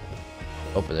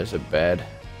 Open, there's a bed.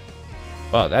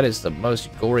 Wow, that is the most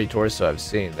gory torso I've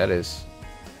seen. That is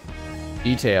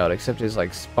detailed, except his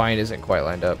like spine isn't quite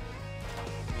lined up.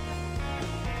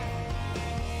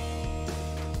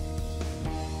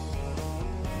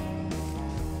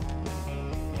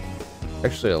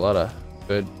 Actually, a lot of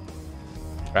good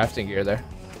crafting gear there.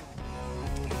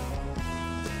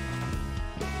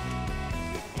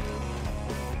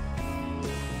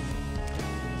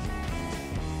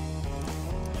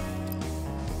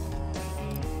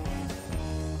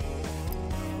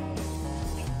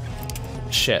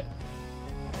 Shit.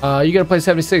 You gotta play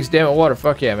 76, damn it, water.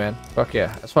 Fuck yeah, man. Fuck yeah.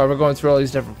 That's why we're going through all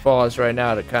these different fallouts right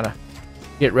now to kind of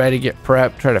get ready, get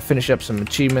prepped, try to finish up some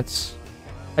achievements.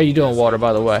 How you doing, water,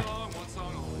 by the way?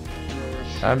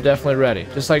 I'm definitely ready.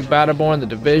 Just like Battleborn, The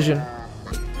Division,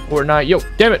 Fortnite. Yo,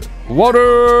 damn it,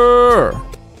 water!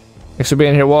 Thanks for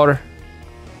being here, water.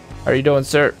 How are you doing,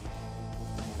 sir?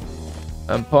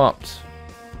 I'm pumped.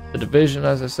 The Division,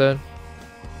 as I said.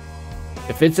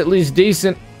 If it's at least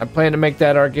decent, I plan to make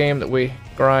that our game that we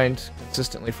grind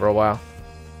consistently for a while.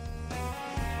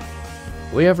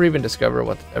 Did we ever even discover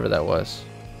whatever that was?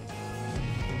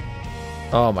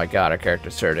 Oh my god, our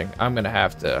character's hurting. I'm gonna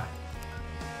have to...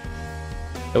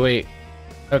 Wait.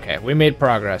 Okay, we made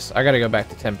progress. I gotta go back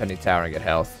to Tenpenny Tower and get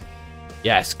health.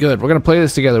 Yes, good. We're gonna play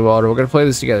this together, Walter. We're gonna play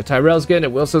this together. Tyrell's getting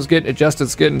it, Wilson's getting it,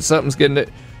 Justin's getting it, something's getting it.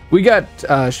 We got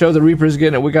Show the Reapers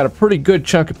getting it. We got a pretty good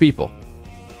chunk of people.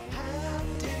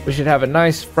 We should have a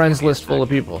nice friends list full of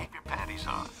people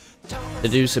to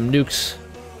do some nukes,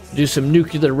 do some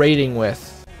nuclear raiding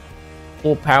with.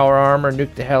 Full power armor,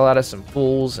 nuke the hell out of some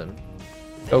fools, and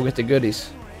go get the goodies.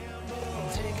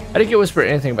 I didn't get whispered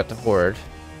anything about the Horde.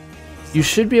 You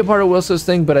should be a part of Wilson's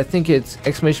thing, but I think it's !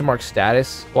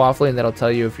 status waffling, and that'll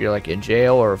tell you if you're like in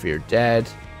jail or if you're dead.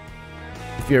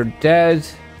 If you're dead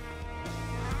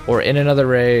or in another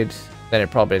raid, then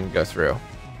it probably didn't go through.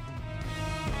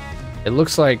 It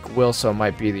looks like Wilson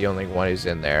might be the only one who's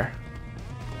in there.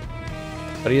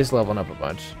 But he is leveling up a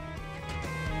bunch.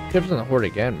 Chips in the Horde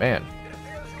again, man.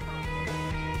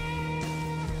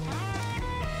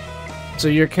 So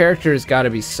your character has got to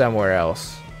be somewhere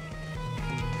else.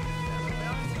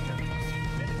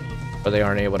 Or they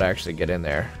aren't able to actually get in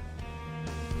there.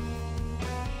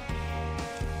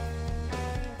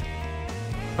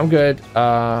 I'm good.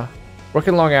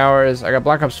 Working long hours. I got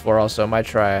Black Ops 4 also. Might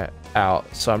try it out.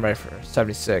 So I'm ready for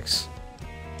 76.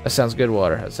 That sounds good,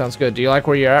 Water. That sounds good. Do you like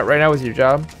where you're at right now with your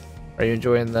job? Are you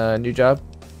enjoying the new job?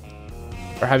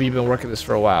 Or have you been working this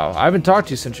for a while? I haven't talked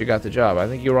to you since you got the job. I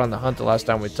think you were on the hunt the last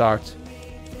time we talked.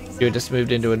 You had just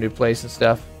moved into a new place and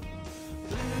stuff.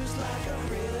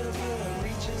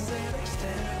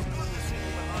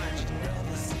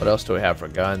 What else do we have for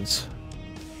guns?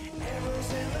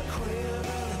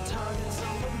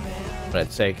 I'm gonna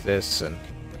take this and...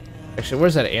 Actually,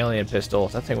 where's that alien pistol?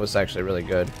 That thing was actually really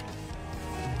good.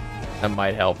 That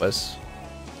might help us.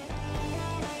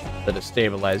 The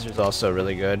destabilizer's also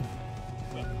really good.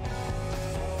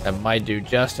 That might do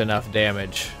just enough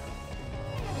damage.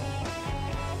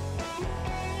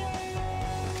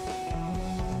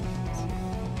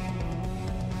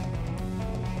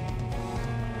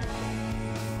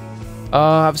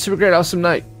 Have a super great, awesome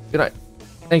night. Good night.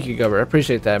 Thank you, Gilbert. I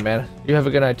appreciate that, man. You have a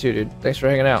good night too, dude. Thanks for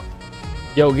hanging out.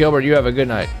 Yo, Gilbert, you have a good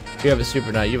night. You have a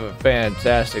super night. You have a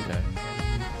fantastic night.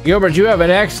 Gilbert, you have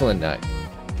an excellent night.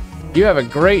 You have a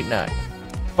great night.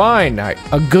 Fine night.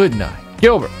 A good night.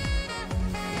 Gilbert.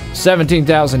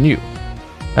 17,000 you.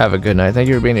 Have a good night. Thank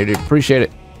you for being here, dude. Appreciate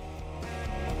it.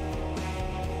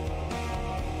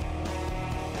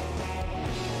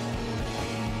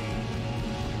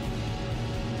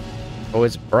 Oh,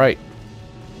 it's bright.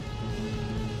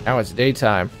 Now it's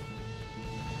daytime.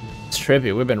 It's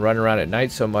trippy. We've been running around at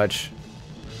night so much.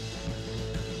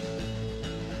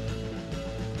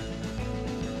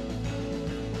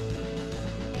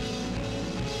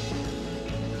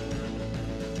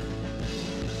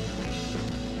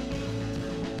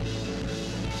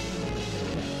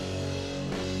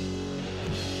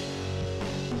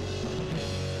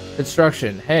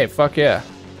 Construction. Hey, fuck yeah.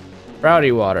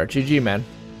 Rowdy water. GG, man.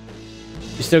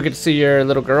 You still get to see your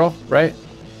little girl, right?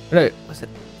 No, what's it?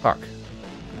 Fuck.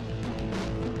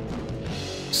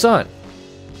 Son.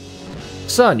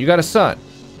 Son, you got a son.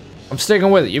 I'm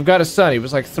sticking with it. You've got a son. He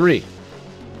was like 3.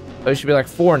 So he should be like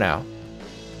 4 now.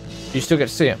 You still get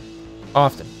to see him.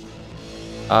 Often.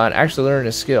 And actually learn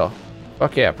his skill.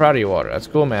 Fuck yeah, proud of you, Water. That's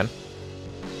cool, man.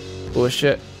 Cool as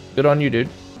shit. Good on you, dude.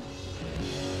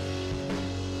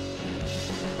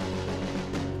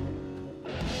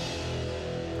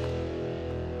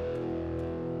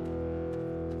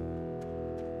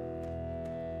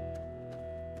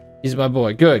 He's my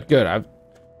boy. Good, good. I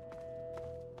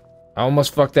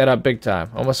almost fucked that up big time.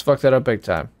 Almost fucked that up big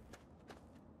time.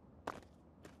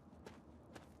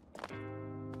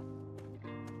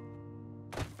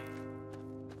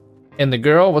 And the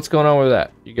girl, what's going on with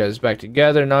that? You guys back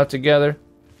together, not together?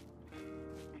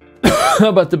 How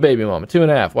about the baby mama?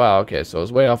 2.5. Wow, okay, so I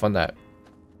was way off on that.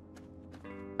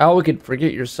 How we could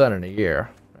forget your son in a year.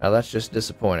 Now that's just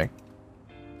disappointing.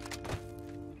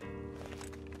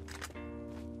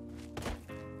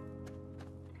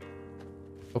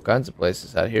 All kinds of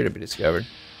places out here to be discovered.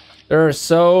 There are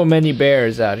so many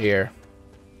bears out here.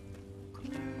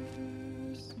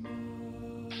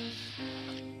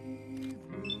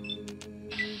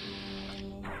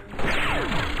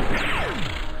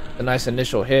 A nice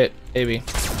initial hit, maybe.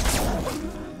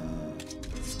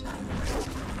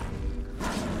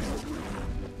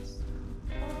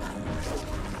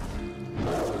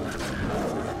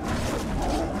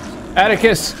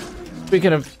 Atticus!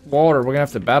 Speaking of water, we're gonna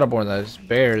have to battleborn those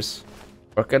bears.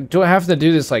 Do I have to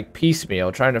do this like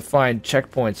piecemeal, trying to find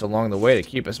checkpoints along the way to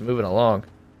keep us moving along?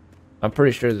 I'm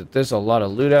pretty sure that there's a lot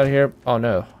of loot out here. Oh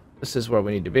no, this is where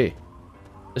we need to be.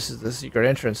 This is the secret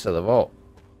entrance to the vault.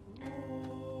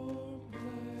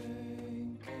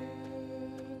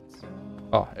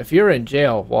 Oh, if you're in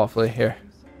jail, Waffly, here.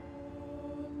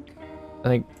 I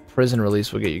think prison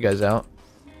release will get you guys out.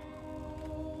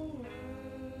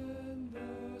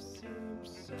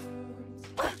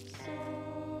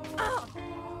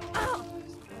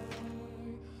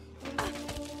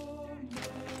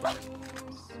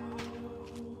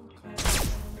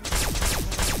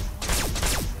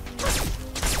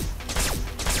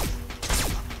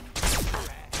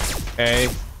 Okay.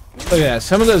 Look at that.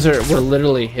 Some of those were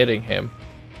literally hitting him.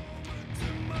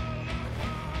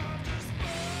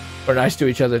 We're nice to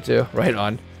each other too. Right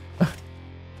on.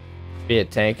 Be a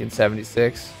tank in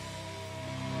 76.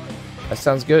 That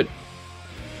sounds good.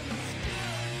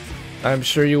 I'm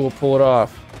sure you will pull it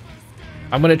off.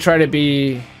 I'm gonna try to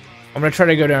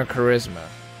go down charisma.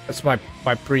 That's my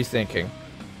pre-thinking.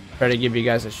 Try to give you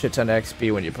guys a shit ton of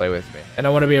XP when you play with me. And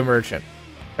I want to be a merchant.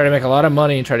 Try to make a lot of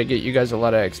money and try to get you guys a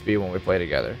lot of XP when we play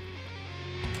together.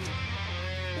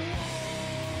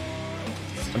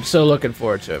 I'm so looking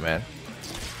forward to it, man.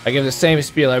 I give the same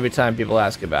spiel every time people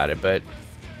ask about it, but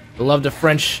I loved a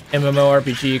French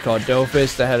MMORPG called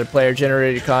Dofus that had a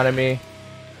player-generated economy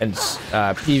and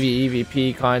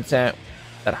PvEVP content,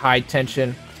 that high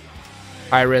tension,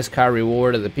 high risk, high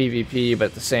reward of the PvP, but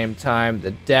at the same time,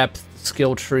 the depth, the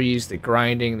skill trees, the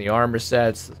grinding, the armor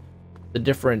sets, the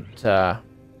different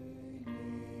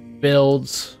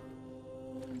builds,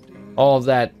 all of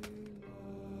that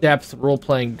depth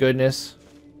role-playing goodness.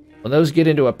 When those get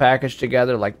into a package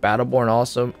together, like Battleborn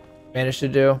also managed to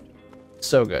do,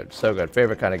 so good, so good.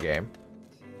 Favorite kind of game.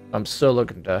 I'm so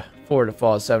looking forward to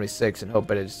Fallout 76 and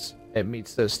hope it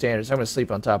meets those standards. I'm gonna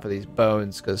sleep on top of these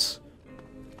bones because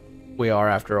we are,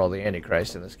 after all, the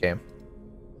Antichrist in this game.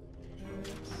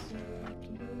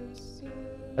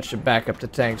 That should back up the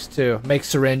tanks too. Make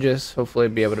syringes. Hopefully,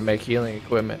 be able to make healing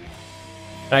equipment.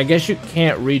 And I guess you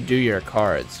can't redo your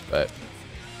cards, but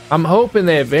I'm hoping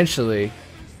they eventually,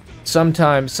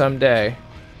 sometime, someday,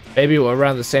 maybe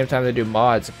around the same time they do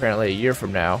mods, apparently a year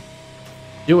from now,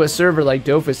 do a server like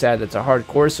Dofus had that's a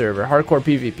hardcore server, hardcore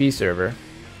PvP server.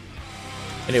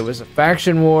 And it was a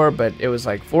faction war, but it was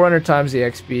like 400 times the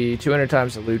XP, 200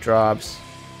 times the loot drops.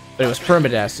 But it was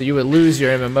permadeath, so you would lose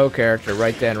your MMO character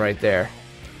right then, right there.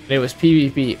 And it was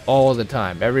PvP all the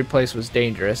time. Every place was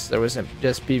dangerous. There wasn't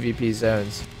just PvP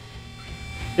zones.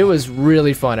 It was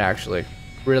really fun, actually.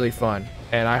 Really fun.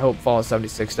 And I hope Fallout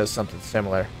 76 does something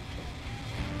similar.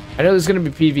 I know there's going to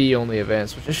be PvE only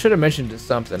events, which I should have mentioned to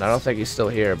something. I don't think he's still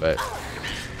here, but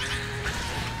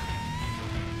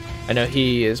I know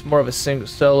he is more of a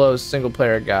single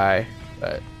player guy,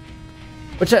 but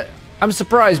which I'm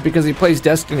surprised because he plays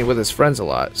Destiny with his friends a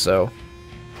lot. So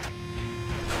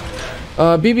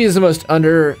BB is the most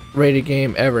underrated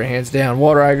game ever, hands down.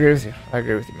 Water, I agree with you. I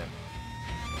agree with you, man.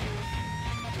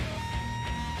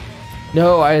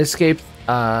 No, I escaped.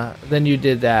 Then you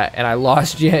did that, and I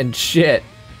lost Yen. Shit.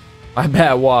 My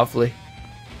bad, Waffly.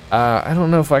 I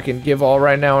don't know if I can give all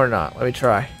right now or not. Let me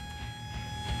try.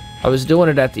 I was doing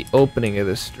it at the opening of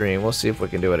this stream. We'll see if we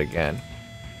can do it again.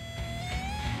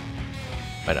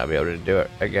 Might not be able to do it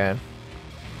again.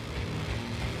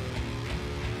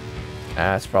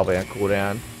 It's probably on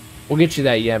cooldown. We'll get you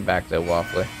that Yen back though,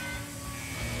 Waffly.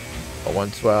 A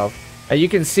 112. You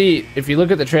can see, if you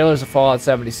look at the trailers of Fallout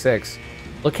 76,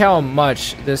 look how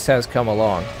much this has come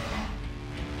along.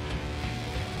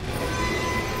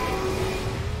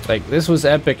 Like, this was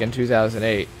epic in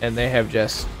 2008, and they have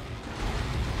just...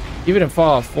 Even in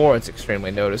Fallout 4, it's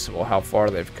extremely noticeable how far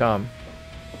they've come.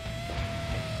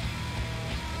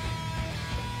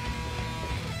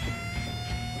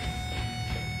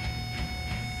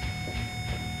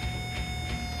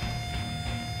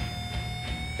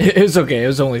 It's okay, it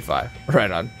was only 5. Right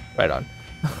on, right on.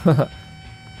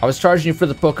 I was charging you for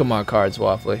the Pokemon cards,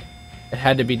 Waffly. It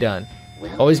had to be done.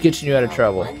 Always getting you out of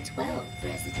trouble. 112,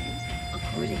 President.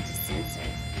 According to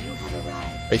sensors, you have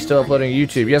arrived. Are you still uploading to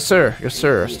YouTube? Yes, sir. Yes,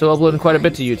 sir. Still uploading quite a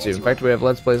bit to YouTube. In fact, we have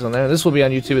Let's Plays on there. This will be on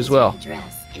YouTube as well.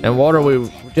 And Water,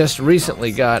 we just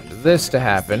recently got this to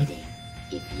happen.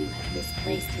 If you have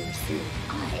misplaced your suit,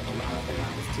 I am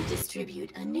authorized to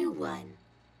distribute a new one.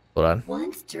 Hold on.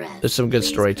 Once dressed, There's some good please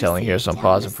storytelling here, so I'm proceed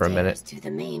down pausing the for a minute. stairs to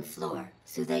the main floor,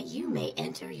 so that you may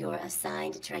enter your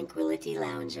assigned Tranquility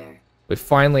Lounger. We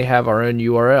finally have our own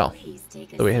URL. Please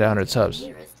take a So we hit seat 100 at the subs.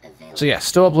 nearest available- So yeah,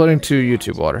 still uploading to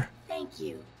YouTube, Water. Thank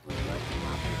you for your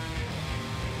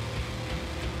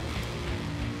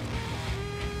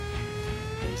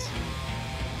cooperation.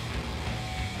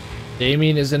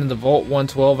 Damien is in the Vault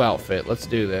 112 outfit. Let's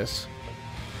do this.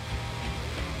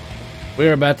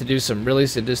 We're about to do some really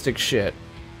sadistic shit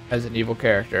as an evil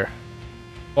character.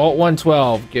 Vault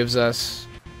 112 gives us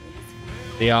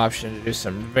the option to do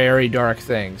some very dark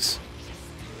things.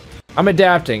 I'm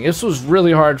adapting. This was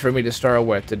really hard for me to start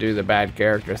with, to do the bad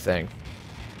character thing.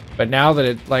 But now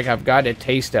that I've got a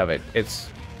taste of it, it's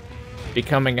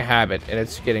becoming a habit, and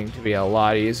it's getting to be a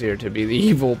lot easier to be the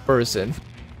evil person.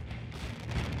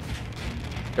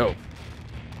 Go.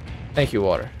 Thank you,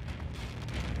 Water.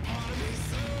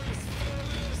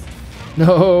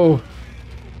 No.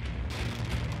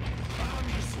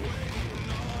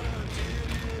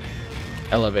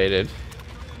 Elevated.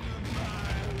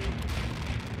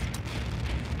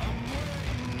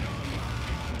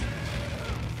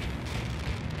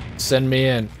 Send me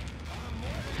in.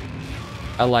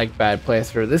 I like bad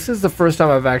playthrough. This is the first time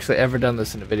I've actually ever done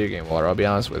this in a video game, Water, I'll be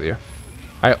honest with you.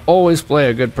 I always play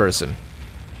a good person.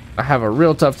 I have a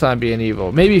real tough time being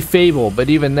evil. Maybe Fable, but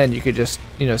even then you could just,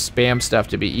 you know, spam stuff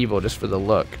to be evil just for the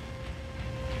look.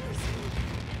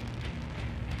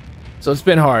 So it's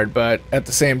been hard, but at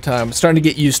the same time, I'm starting to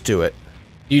get used to it.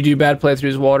 You do bad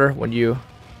playthroughs, Water, when you...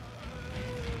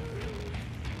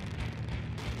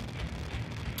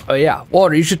 Oh yeah,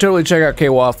 Water, you should totally check out K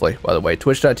Waffly, by the way.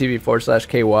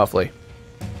 Twitch.tv/K Waffly.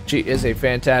 She is a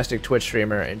fantastic Twitch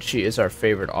streamer, and she is our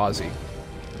favorite Aussie.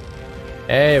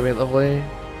 Hey, wait, lovely.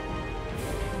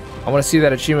 I want to see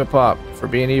that achievement pop for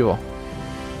being evil.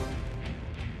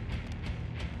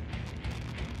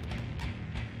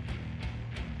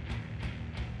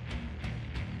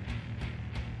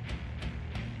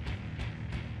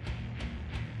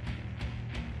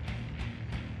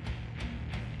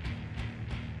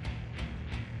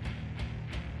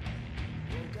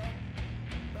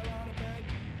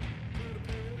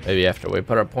 Maybe after we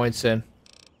put our points in.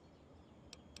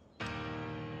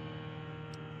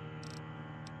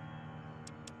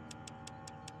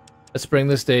 Let's bring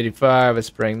this to 85. Let's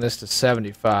bring this to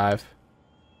 75.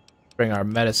 Bring our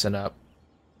medicine up.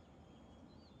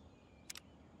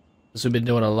 Because we've been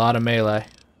doing a lot of melee.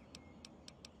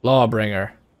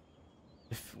 Lawbringer.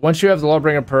 Once you have the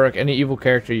Lawbringer perk, any evil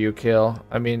character you kill,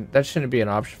 I mean, that shouldn't be an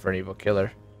option for an evil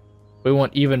killer. If we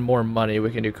want even more money, we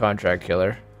can do contract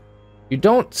killer.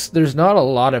 There's not a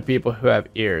lot of people who have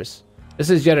ears. This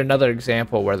is yet another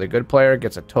example where the good player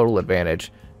gets a total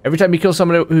advantage. Every time you kill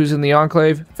someone who's in the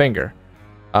Enclave, finger.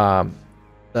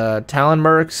 The Talon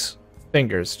Mercs,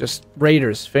 fingers. Just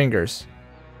Raiders, fingers.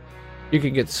 You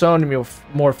can get so many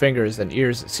more fingers than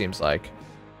ears, it seems like.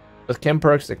 With chem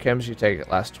perks, the chems you take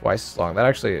last twice as long. That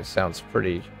actually sounds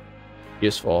pretty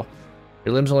useful.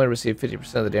 Your limbs only receive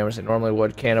 50% of the damage they normally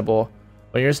would. Cannibal.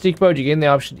 When you're in sneak mode, you gain the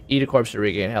option to eat a corpse to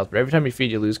regain health. But every time you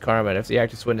feed, you lose karma. And if the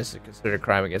act is witnessed, it's considered a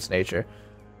crime against nature.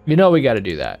 You know we got to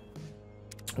do that.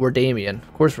 We're Damien.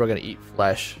 Of course we're going to eat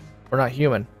flesh. We're not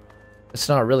human. It's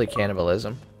not really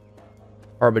cannibalism.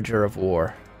 Harbinger of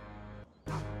war.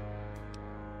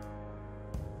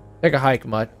 Take a hike,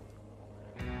 Mutt.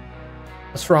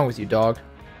 What's wrong with you, dog?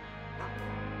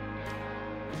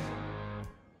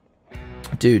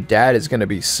 Dude, Dad is gonna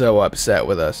be so upset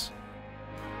with us.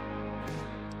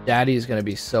 Daddy is gonna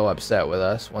be so upset with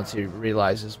us once he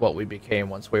realizes what we became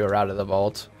once we were out of the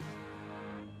vault.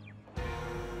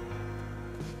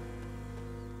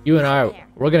 You and I,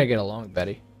 we're gonna get along,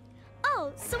 Betty.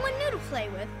 Oh, someone new to play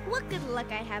with. What good luck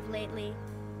I have lately.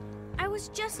 I was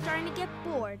just starting to get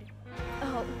bored.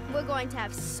 Oh, we're going to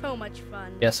have so much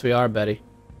fun. Yes, we are, Betty.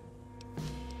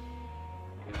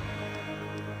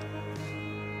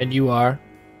 And you are?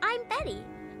 I'm Betty.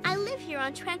 I live here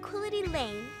on Tranquility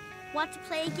Lane. Want to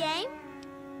play a game?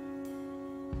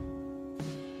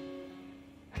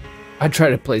 I try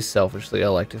to play selfishly, I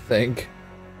like to think.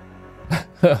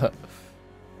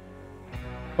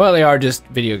 Well, they are just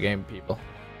video game people.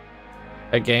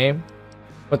 A game?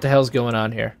 What the hell's going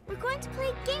on here? We're going to play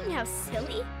a game now,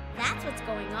 silly. That's what's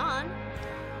going on.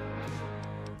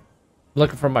 I'm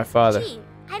looking for my father. Gee,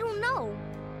 I don't know.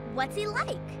 What's he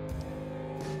like?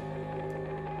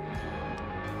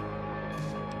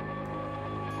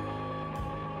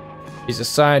 He's a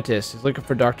scientist. He's looking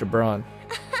for Dr. Braun.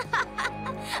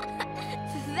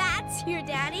 That's your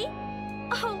daddy?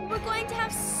 Oh, we're going to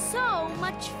have so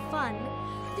much fun.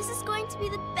 This is going to be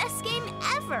the best game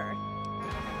ever.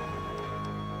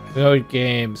 Good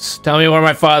games. Tell me where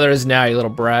my father is now, you little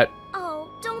brat. Oh,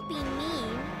 don't be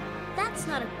mean. That's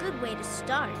not a good way to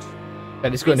start.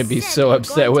 That is going to be I said so we're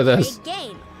upset going with to us. play a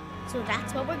game. So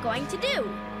that's what we're going to do.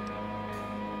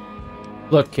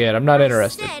 Look, kid, I'm not I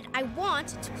interested. said I want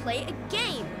to play a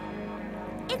game.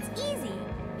 It's easy.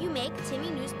 You make Timmy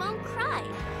Newsbaum cry,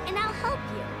 and I'll help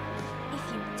you.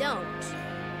 If you don't,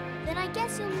 then I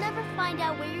guess you'll never find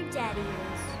out where your daddy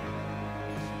is.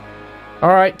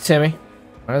 Alright, Timmy.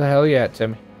 Where the hell are you at,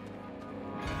 Timmy?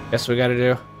 Guess we gotta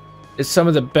do. It's some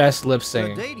of the best lip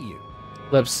Good day syncing. to you.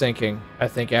 Lip syncing, I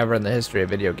think, ever in the history of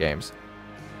video games.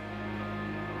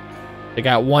 They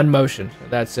got one motion.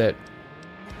 That's it.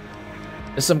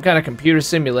 Is some kind of computer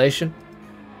simulation?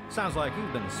 Sounds like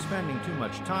you've been spending too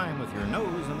much time with your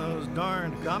nose in those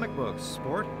darned comic books,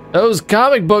 sport. Those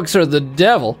comic books are the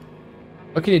devil.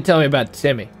 What can you tell me about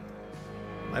Timmy?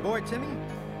 My boy Timmy?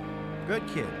 Good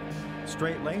kid.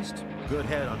 Straight-laced, good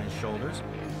head on his shoulders.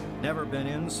 Never been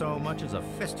in so much as a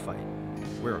fist fight.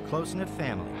 We're a close-knit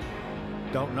family.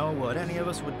 Don't know what any of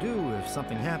us would do if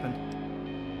something happened.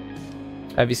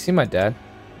 Have you seen my dad?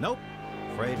 Nope,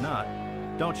 afraid not.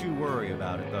 Don't you worry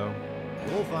about it, though.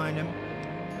 We'll find him.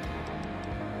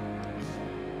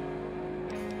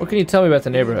 What can you tell me about the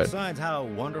neighborhood? Besides how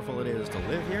wonderful it is to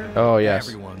live here, Oh, yes.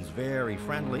 everyone's very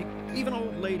friendly. Even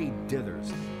old lady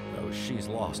Dithers, though she's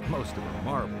lost most of her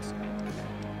marbles.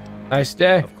 Nice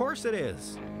day. Of course it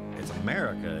is. It's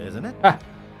America, isn't it? Ah.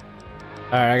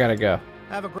 Alright, I gotta go.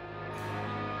 Have a great...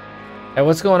 Hey,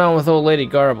 what's going on with old lady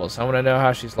Garbles? I want to know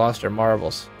how she's lost her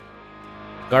marbles.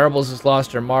 Garbles has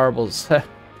lost her marbles.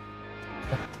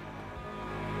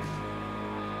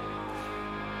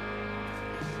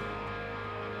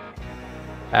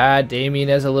 Ah, Damien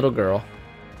as a little girl.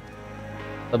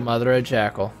 The mother of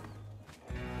Jackal.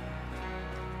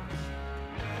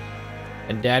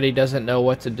 And Daddy doesn't know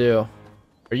what to do.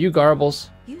 Are you Garbles?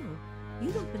 You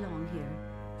don't belong here.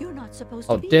 You're not supposed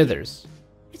Oh, to be Dithers. here.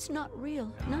 It's not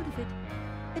real, none of it.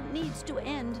 It needs to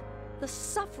end. The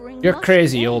suffering You're must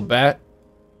crazy, end. old bat.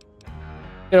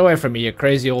 Get away from me, you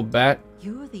crazy old bat.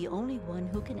 You're the only one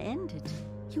who can end it.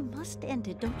 You must end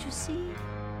it, don't you see?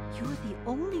 You're the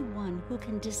only one who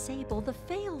can disable the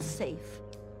fail-safe.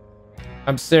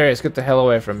 I'm serious, get the hell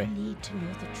away from You me. need to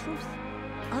know the truth.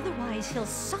 Otherwise, he'll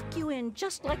suck you in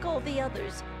just like all the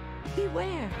others.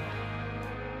 Beware.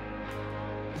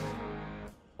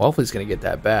 Well, hopefully he's gonna get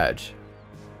that badge.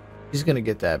 He's gonna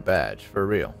get that badge, for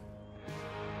real.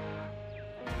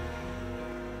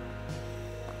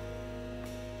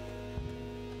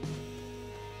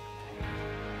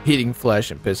 Eating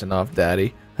flesh and pissing off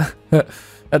Daddy.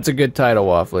 That's a good title,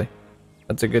 Waffly.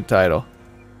 That's a good title.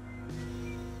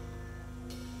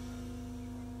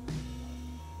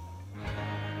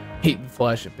 Eating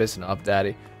flesh and pissing off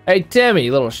Daddy. Hey, Timmy,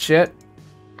 you little shit.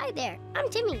 Hi there, I'm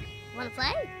Timmy. Wanna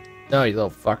play? No, you little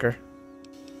fucker.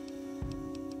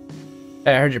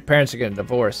 Hey, I heard your parents are getting a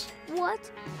divorce.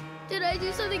 What? Did I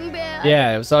do something bad?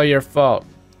 Yeah, it was all your fault.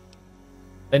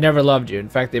 They never loved you. In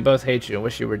fact, they both hate you and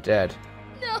wish you were dead.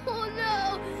 No,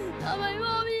 no. Not my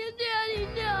mommy and daddy,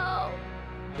 no.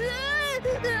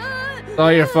 It's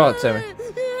all your fault, Timmy.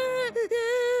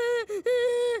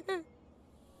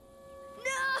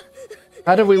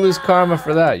 How did we lose karma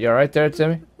for that? You alright there,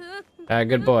 Timmy? Ah,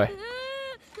 good boy.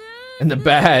 And the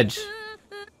badge.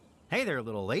 Hey there,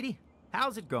 little lady.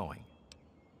 How's it going?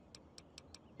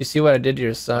 You see what I did to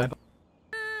your son?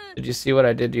 Did you see what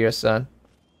I did to your son?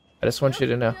 I just want you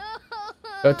to know.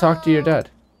 Go talk to your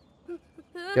dad.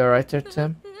 You alright there,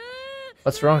 Tim?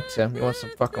 What's wrong, Tim? You want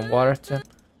some fucking water, Tim?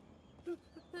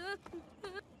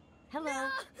 Hello.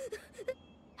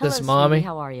 This Hello, mommy? sweetie.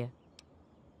 How are you?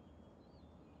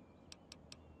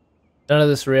 None of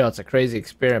this real. It's a crazy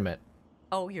experiment.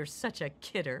 Oh, you're such a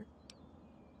kidder.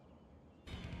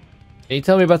 Can you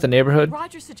tell me about the neighborhood?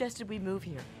 Roger suggested we move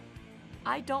here.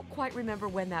 I don't quite remember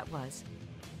when that was.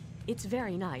 It's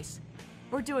very nice.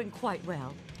 We're doing quite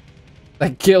well.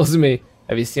 That kills me.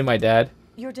 Have you seen my dad?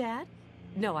 Your dad?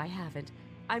 No, I haven't.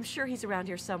 I'm sure he's around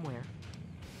here somewhere.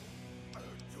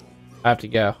 I have to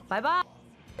go. Bye-bye.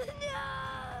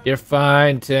 You're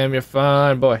fine, Tim. You're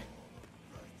fine, boy.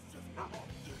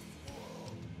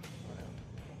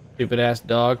 Stupid ass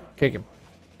dog. Kick him.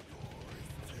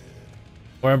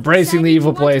 We're embracing the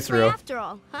evil playthrough. After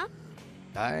all, huh?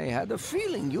 I had a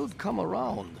feeling you'd come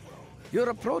around. Your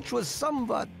approach was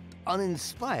somewhat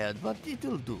uninspired, but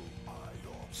it'll do.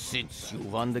 Since you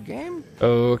won the game,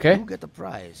 Okay. you get a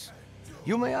prize.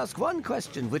 You may ask one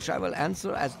question, which I will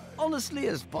answer as honestly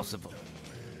as possible.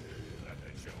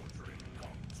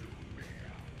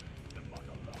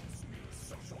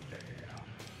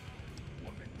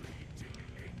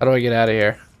 How do I get out of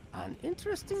here? An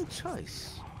interesting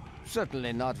choice.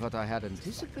 Certainly not what I had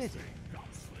anticipated.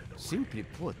 Simply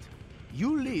put,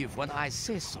 you leave when I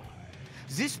say so.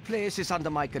 This place is under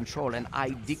my control and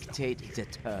I dictate the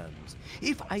terms.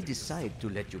 If I decide to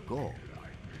let you go,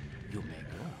 you may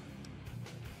go.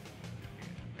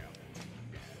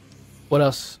 What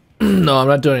else? No, I'm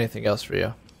not doing anything else for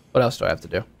you. What else do I have to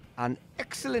do? An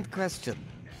excellent question.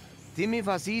 Timmy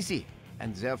was easy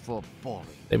and therefore boring.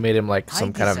 They made him like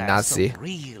some kind of Nazi. Some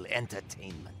real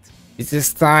entertainment. It's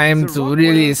just time to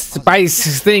really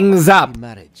spice things up.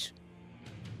 Marriage.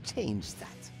 Change that.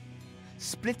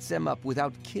 Split them up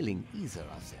without killing either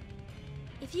of them.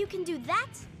 If you can do that,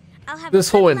 I'll have This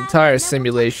a good whole laugh entire and then we'll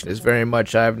simulation is very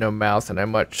much I have no mouth and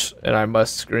I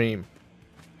must scream.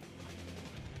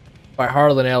 By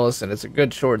Harlan Ellison. It's a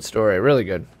good short story, really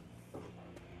good.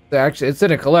 Actually, it's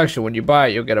in a collection. When you buy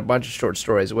it, you'll get a bunch of short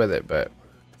stories with it, but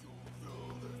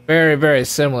very, very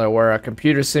similar, where a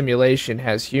computer simulation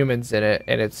has humans in it,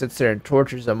 and it sits there and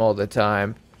tortures them all the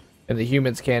time, and the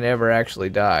humans can't ever actually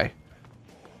die.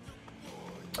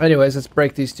 Anyways, let's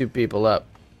break these two people up.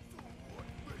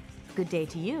 Good day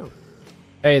to you.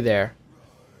 Hey there.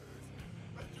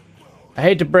 I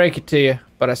hate to break it to you,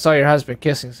 but I saw your husband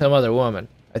kissing some other woman.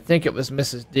 I think it was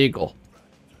Mrs. Deagle.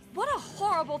 What a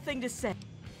horrible thing to say.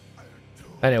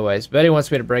 Anyways, Betty wants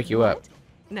me to break you up.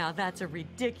 Now that's a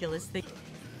ridiculous thing.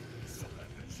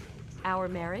 Our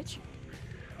marriage?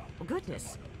 Well,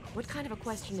 goodness, what kind of a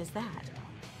question is that?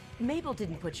 Mabel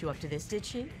didn't put you up to this, did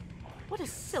she? What a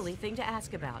silly thing to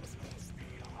ask about.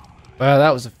 Well,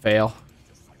 that was a fail.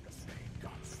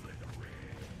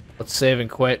 Let's save and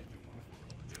quit.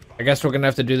 I guess we're gonna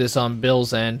have to do this on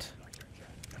Bill's end.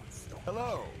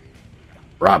 Hello.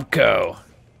 Robco.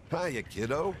 Hiya,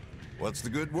 kiddo. What's the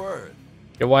good word?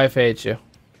 Your wife hates you.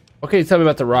 What can you tell me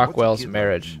about the Rockwells' What's a kid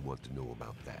marriage? like you want to know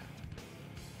about that?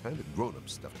 Kind of grown-up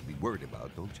stuff to be worried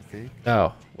about, don't you think?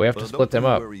 No, we have to split them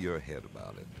up. Don't worry your head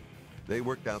about it. They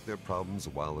worked out their problems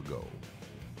a while ago.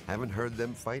 Haven't heard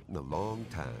them fight in a long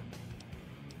time.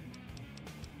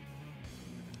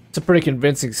 It's a pretty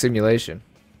convincing simulation.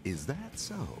 Is that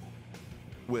so?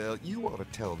 Well, you ought to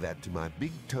tell that to my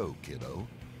big toe, kiddo.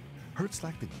 Hurts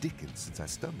like the dickens since I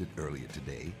stubbed it earlier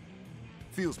today.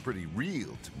 Feels pretty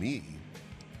real to me.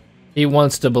 He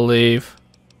wants to believe.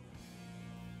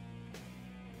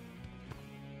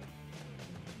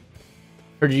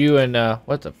 Heard you and,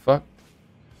 what the fuck?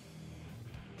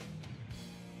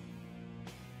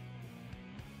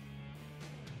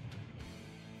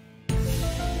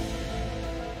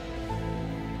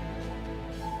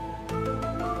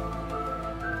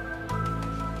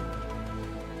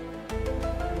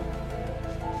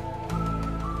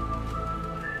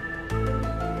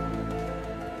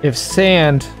 If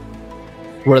sand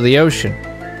were the ocean,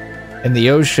 and the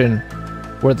ocean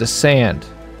were the sand,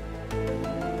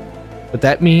 would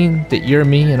that mean that you're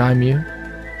me and I'm you?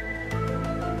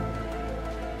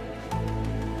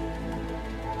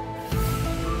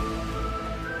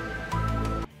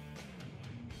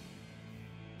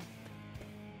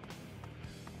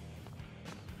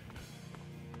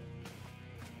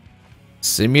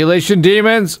 Simulation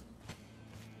demons!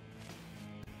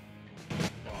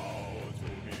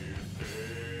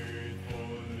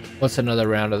 What's another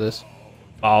round of this?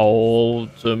 Bow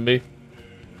to me.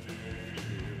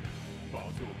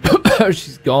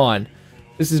 She's gone.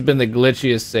 This has been the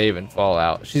glitchiest save in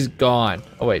Fallout. She's gone.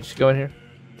 Oh wait, she go in here?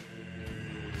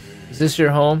 Is this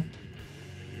your home?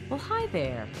 Well, hi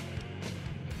there.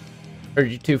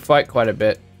 Heard you two fight quite a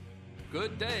bit.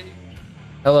 Good day.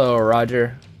 Hello,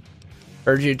 Roger.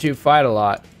 Heard you two fight a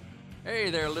lot. Hey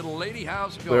there, little lady.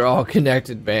 How's it going? We're all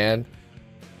connected, man.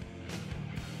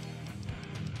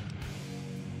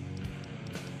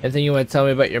 Anything you want to tell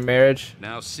me about your marriage?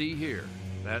 Now see here.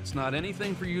 That's not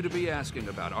anything for you to be asking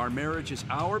about. Our marriage is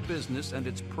our business and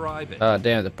it's private. Oh,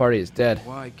 damn, the party is dead.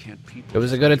 Why can't people It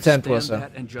was a good attempt, understand Wilson.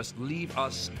 that and just leave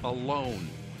us alone?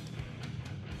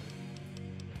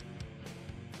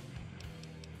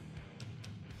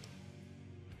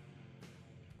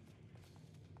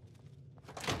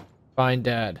 Find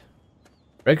Dad.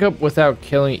 Break up without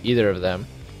killing either of them.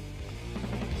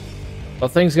 Well,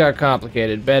 things got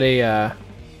complicated. Betty, Don't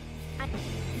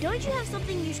you have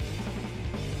something you should...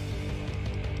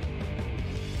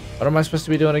 what am I supposed to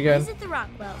be doing again? Visit the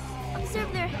Rockwells,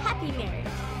 observe their happy marriage,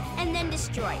 and then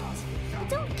destroy it. But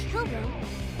don't kill them.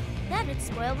 That'd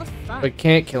spoil the fun. We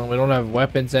can't kill them. We don't have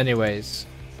weapons anyways.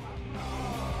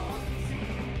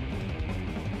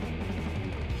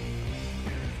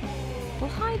 Well,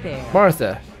 hi there.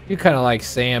 Martha, you kind of like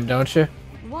Sam, don't you?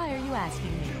 Why are you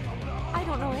asking me? I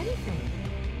don't know anything.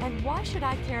 And why should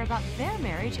I care about their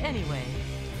marriage anyway?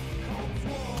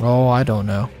 Oh, I don't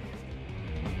know.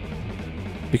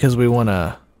 Because we want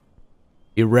to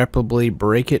irreparably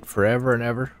break it forever and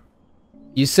ever.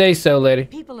 You say so, lady.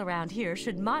 People around here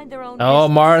should mind their own Oh,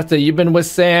 business. Martha, you've been with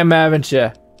Sam, haven't you?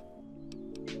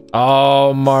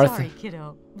 Oh, Martha. Sorry,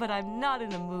 kiddo, but I'm not in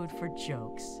the mood for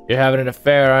jokes. You're having an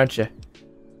affair, aren't you?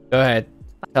 Go ahead.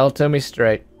 Tell it to me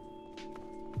straight.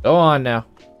 Go on now.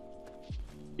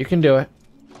 You can do it.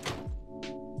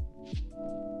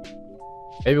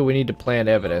 Maybe we need to plant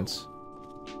evidence.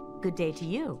 Good day to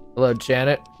you. Hello,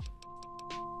 Janet.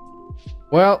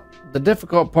 Well, the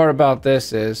difficult part about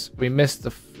this is we missed the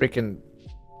freaking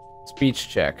speech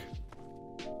check.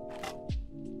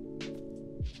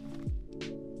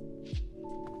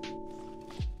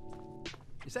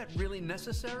 Is that really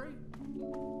necessary?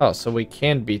 Oh, so we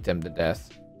can beat them to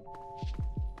death.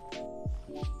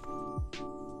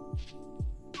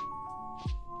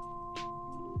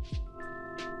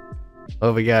 What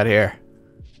have we got here?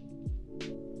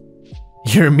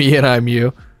 You're me and I'm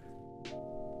you.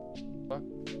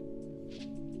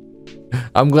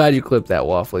 I'm glad you clipped that,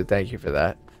 Waffly. Thank you for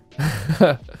that.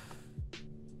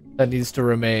 That needs to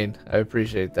remain. I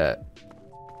appreciate that.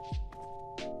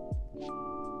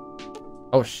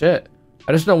 Oh shit.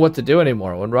 I just don't know what to do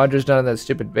anymore. When Roger's not in that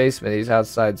stupid basement, he's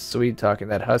outside sweet talking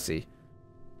that hussy,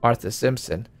 Martha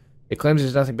Simpson. He claims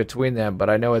there's nothing between them, but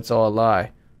I know it's all a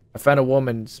lie. I found a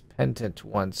woman's pendant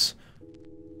once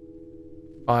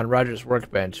on Roger's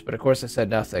workbench, but of course I said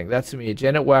nothing. That's me,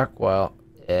 Janet Wackwell.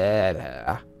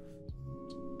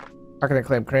 How can I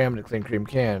claim cram and clean cream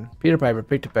can? Peter Piper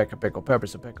picked a peck of pickled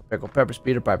peppers, a peck of pickled peppers.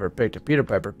 Peter Piper picked a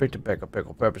peck of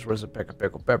pickled peppers. Where's a peck of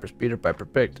pickled peppers? Peter Piper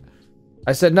picked.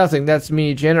 I said nothing. That's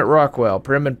me, Janet Rockwell,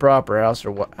 prim and proper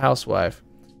housewife,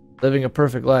 living a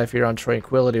perfect life here on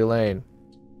Tranquility Lane.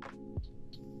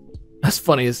 That's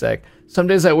funny as heck. Some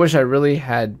days I wish I really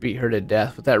had beat her to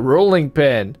death with that rolling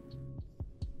pin.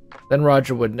 Then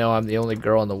Roger would know I'm the only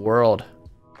girl in the world.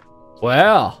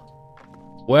 Well,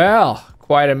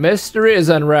 quite a mystery is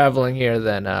unraveling here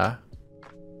then,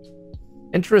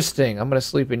 Interesting. I'm gonna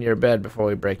sleep in your bed before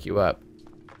we break you up.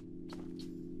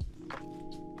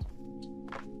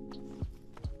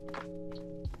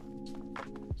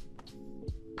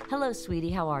 Hello,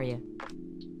 sweetie. How are you?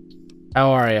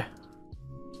 How are you?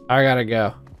 I gotta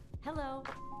go. Hello.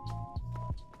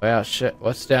 Well, shit.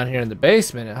 What's down here in the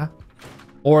basement, huh?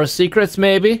 Or secrets,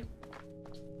 maybe?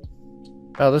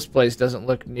 Oh, this place doesn't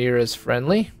look near as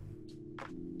friendly.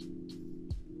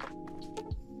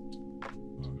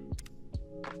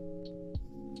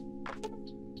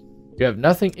 You have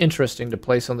nothing interesting to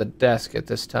place on the desk at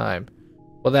this time.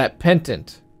 Well, that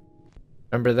pendant.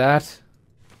 Remember that?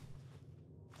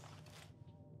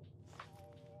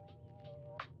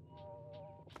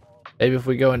 Maybe if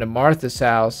we go into Martha's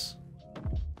house.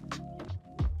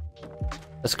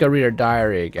 Let's go read her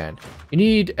diary again. You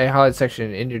need a highlight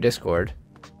section in your Discord.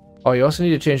 Oh, you also need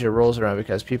to change your roles around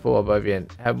because people above you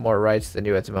have more rights than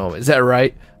you at the moment. Is that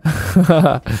right?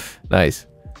 Nice.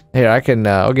 Here, I can,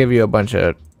 I'll give you a bunch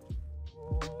of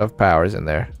powers in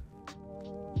there.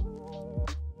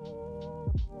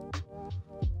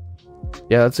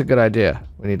 Yeah, that's a good idea.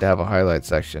 We need to have a highlight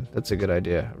section. That's a good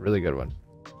idea. A really good one.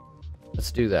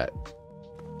 Let's do that.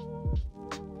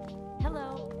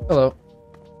 Hello. Hello.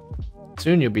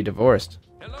 Soon you'll be divorced.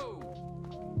 Hello.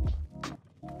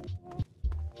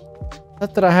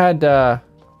 Thought that I had,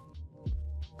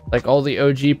 like all the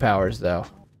OG powers though.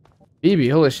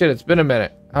 BB, holy shit, it's been a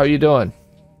minute. How you doing?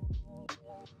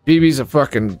 BB's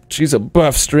she's a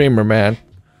buff streamer, man.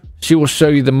 She will show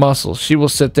you the muscles. She will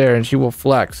sit there and she will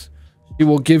flex. She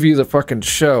will give you the fucking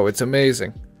show. It's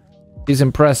amazing. She's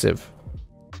impressive.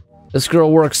 This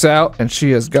girl works out and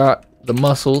she has got the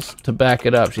muscles to back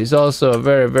it up. She's also a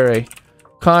very, very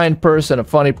kind person, a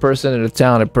funny person, and a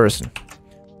talented person.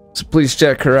 So please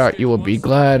check her out. You will be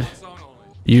glad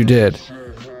you did.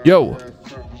 Yo!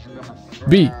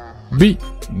 B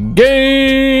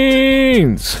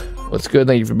Gains! What's good?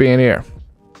 Thank you for being here.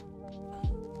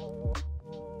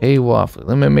 Hey, Waffle.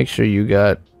 Let me make sure you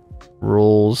got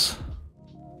rules.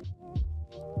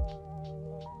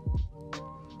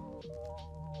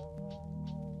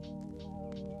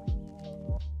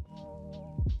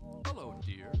 Hello,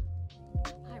 dear.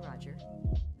 Hi, Roger.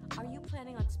 Are you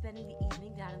planning on spending the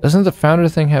evening down in Doesn't the founder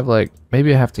thing have like...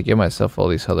 Maybe I have to give myself all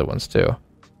these other ones too.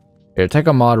 Here, take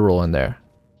a mod rule in there.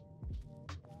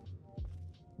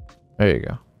 There you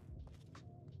go.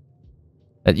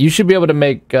 And you should be able to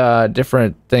make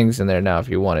different things in there now if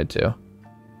you wanted to.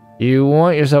 You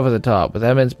want yourself at the top with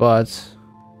admins, bots,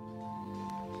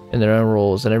 in their own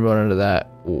rules, and everyone under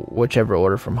that, whichever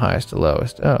order from highest to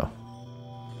lowest. Oh.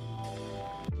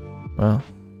 Well.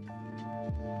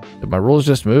 Did my rules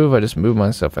just move? I just moved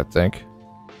myself, I think.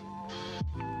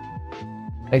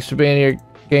 Thanks for being here,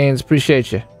 Gaines.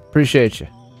 Appreciate you. Appreciate you.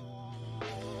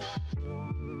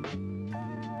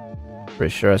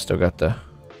 Pretty sure I still got the...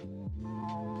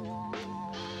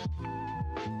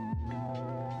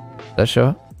 Does that show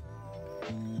up?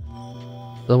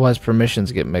 Otherwise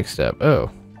permissions get mixed up. Oh.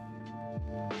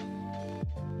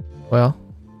 Well.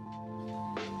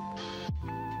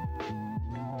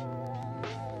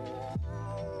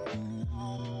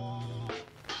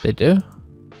 They do?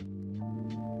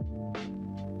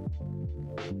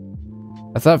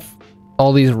 I thought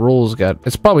all these rules got...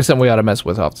 It's probably something we ought to mess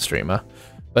with off the stream, huh?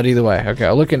 But either way, okay,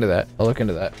 I'll look into that. I'll look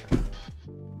into that.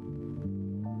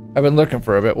 I've been looking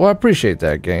for a bit. Well, I appreciate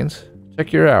that, Gaines.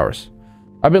 Check your hours.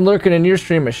 I've been lurking in your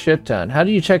stream a shit ton. How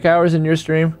do you check hours in your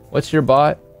stream? What's your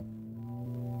bot?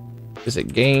 Is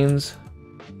it Gaines?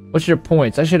 What's your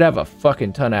points? I should have a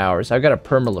fucking ton of hours. I've got a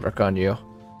permalurk on you.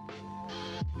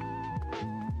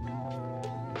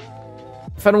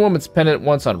 I found a woman's pendant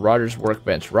once on Roger's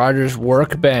workbench. Roger's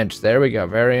workbench. There we go.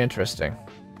 Very interesting.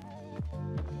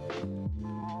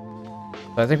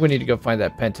 I think we need to go find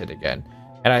that pendant again.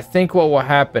 And I think what will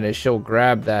happen is she'll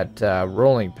grab that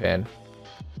rolling pin,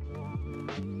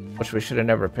 which we should have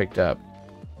never picked up.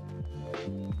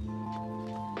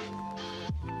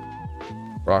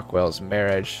 Rockwell's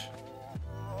marriage.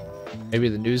 Maybe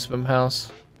the Newsboom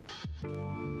house.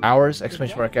 Hours?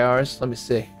 Exclamation mark hours? Let me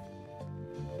see.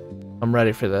 I'm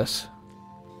ready for this.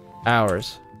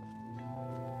 Hours.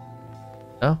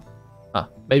 No? Huh.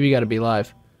 Maybe you gotta be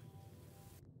live.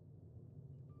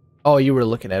 Oh, you were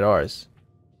looking at ours.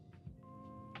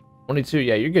 22,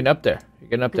 yeah, you're getting up there. You're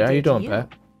getting up there. How you doing,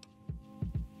 Pat?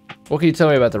 What can you tell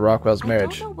me about the Rockwell's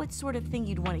marriage? I don't know what sort of thing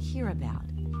you'd want to hear about.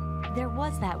 There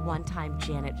was that one time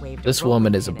Janet waved. This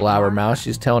woman is a blabbermouth.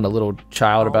 She's telling a little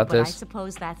child about but this. I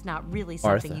suppose that's not really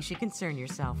something you should concern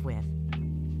yourself with.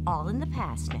 All in the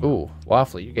past now. Ooh,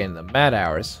 Waffle, you're getting the mad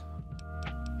hours.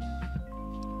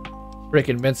 Rick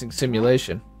convincing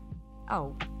simulation.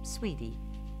 Oh, sweetie.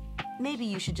 Maybe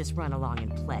you should just run along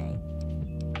and play.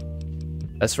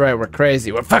 That's right, we're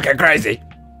crazy. We're fucking crazy!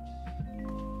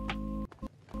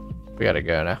 We gotta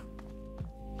go now.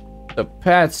 So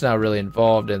Pat's not really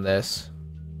involved in this.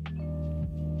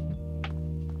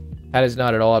 Pat is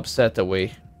not at all upset that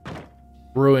we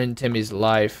ruined Timmy's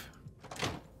life.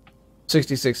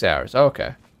 66 hours.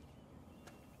 Okay.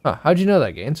 Huh, how'd you know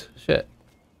that, Gaines? Shit.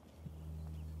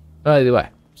 Oh, either way.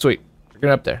 Sweet. We're getting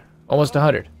up there. Almost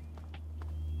 100.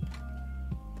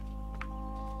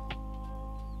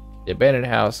 The abandoned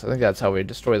house. I think that's how we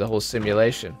destroy the whole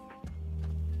simulation.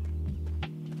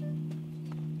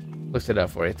 Looked it up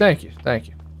for you. Thank you. Thank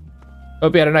you.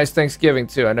 Hope you had a nice Thanksgiving,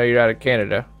 too. I know you're out of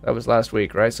Canada. That was last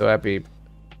week, right? So happy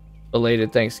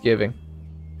belated Thanksgiving.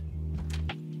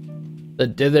 The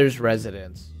Dithers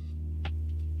residence.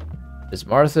 Does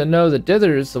Martha know? The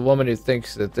Dither is the woman who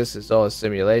thinks that this is all a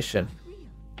simulation.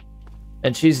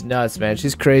 And she's nuts, man.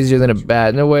 She's crazier than a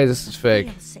bat. No way this is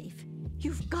fake.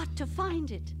 You've got to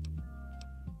find it.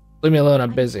 Leave me alone,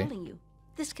 I'm busy. Telling you,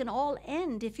 this can all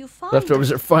end if you find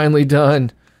Leftovers it. are finally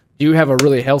done. Do you have a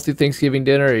really healthy Thanksgiving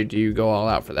dinner, or do you go all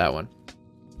out for that one?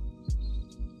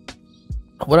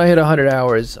 When I hit 100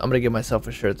 hours, I'm gonna give myself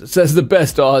a shirt that says the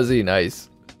best Aussie. Nice.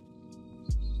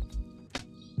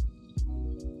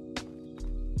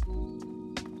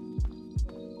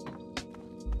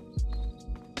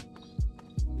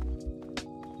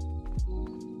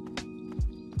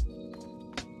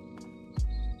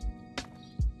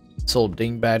 This old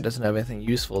dingbat doesn't have anything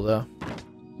useful though.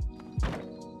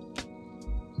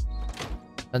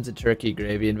 Tons of turkey,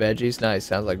 gravy, and veggies. Nice.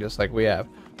 Sounds like just like we have.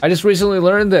 I just recently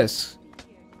learned this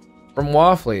from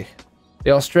Waffly.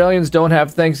 The Australians don't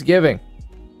have Thanksgiving.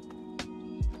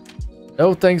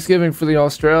 No Thanksgiving for the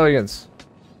Australians.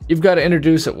 You've got to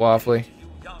introduce it, Waffly.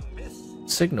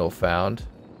 Signal found.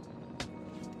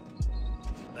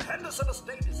 The Henderson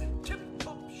estate is in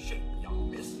tip-top shape, young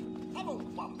miss. Have a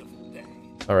wonderful day.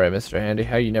 Alright, Mr. Handy.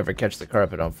 How you never catch the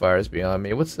carpet on fire is beyond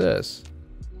me. What's this?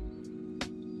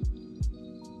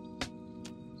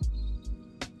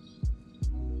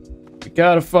 We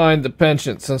gotta find the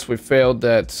penchant since we failed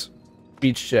that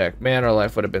beach check. Man, our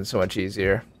life would have been so much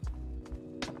easier.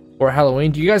 Or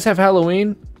Halloween. Do you guys have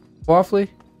Halloween, Waffly?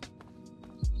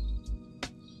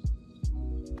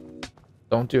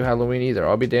 Don't do Halloween either.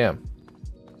 I'll be damned.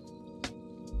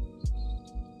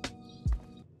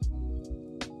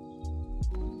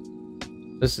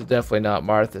 This is definitely not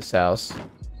Martha's house.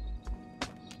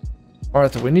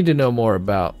 Martha, we need to know more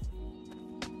about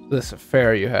this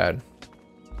affair you had.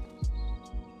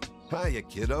 Hiya,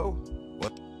 kiddo.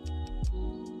 What?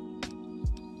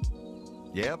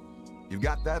 Yep, you've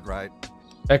got that right.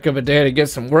 Heck of a day to get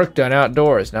some work done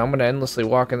outdoors. Now I'm gonna endlessly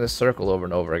walk in this circle over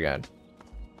and over again.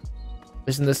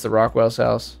 Isn't this the Rockwell's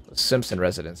house? The Simpson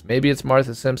residence. Maybe it's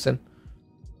Martha Simpson.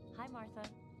 Hi, Martha.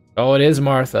 Oh, it is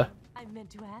Martha. I meant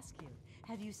to ask you,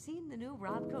 have you seen the new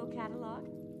Robco catalog?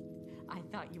 I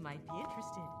thought you might be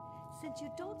interested, since you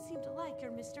don't seem to like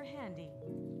your Mr. Handy.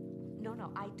 No,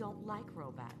 I don't like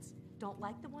robots. Don't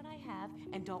like the one I have,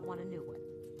 and don't want a new one.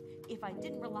 If I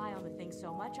didn't rely on the thing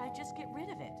so much, I'd just get rid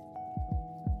of it.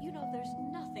 You know, there's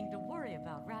nothing to worry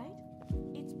about, right?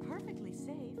 It's perfectly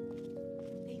safe.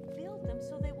 They build them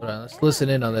so they won't. Hold on, let's listen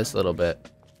in on this a little bit.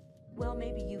 Well,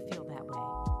 maybe you feel that way.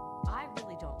 I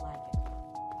really don't like it.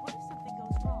 What if something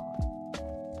goes wrong?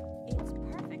 It's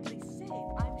perfectly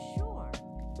safe, I'm sure.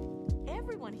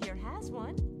 Everyone here has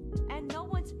one, and no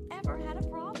one's ever had a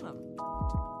problem.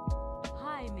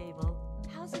 Hi, Mabel.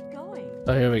 How's it going?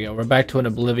 Oh, here we go. We're back to an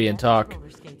Oblivion talk.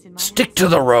 Stick to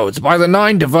the roads. By the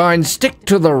 9 divine, stick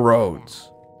to the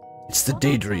roads. It's the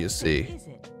Daedra, you see.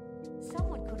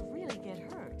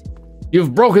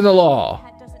 You've broken the law.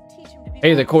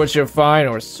 Pay the courts your fine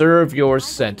or serve your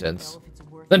sentence.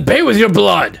 Then pay with your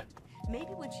blood. Maybe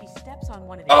when she steps on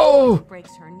one of Oh!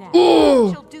 breaks her neck,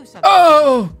 Ooh! she'll do something.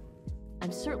 Oh!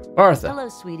 I'm certain. Martha, Hello,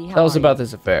 sweetie. How tell us are about you?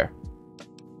 this affair.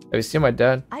 Have you seen my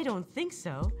dad? I don't think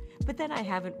so, but then I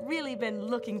haven't really been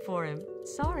looking for him.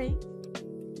 Sorry.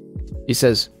 He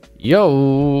says, yo.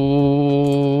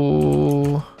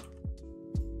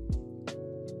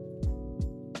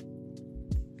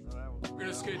 We're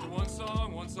gonna skate to one song.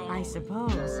 I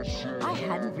suppose. I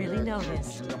hadn't really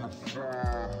noticed.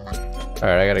 Alright,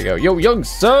 I gotta go. Yo, young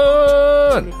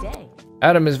son!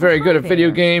 Adam is very good at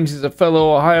video games. He's a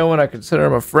fellow Ohioan. I consider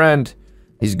him a friend.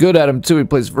 He's good at them too. He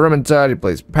plays Vermintide. He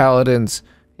plays Paladins.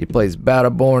 He plays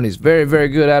Battleborn. He's very, very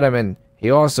good at them. And he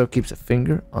also keeps a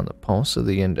finger on the pulse of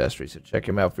the industry. So check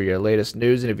him out for your latest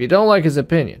news. And if you don't like his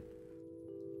opinion,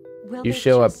 Well, you they're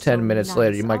show up just 10 so minutes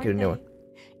later. You nice, might get a new aren't one.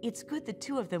 they? It's good the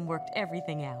two of them worked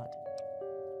everything out.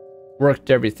 Worked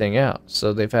everything out.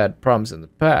 So they've had problems in the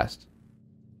past.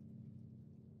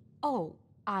 Oh,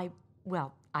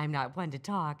 well, I'm not one to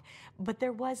talk, but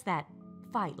there was that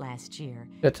fight last year.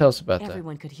 Yeah, tell us about that.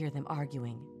 Everyone could hear them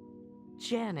arguing.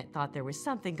 Janet thought there was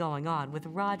something going on with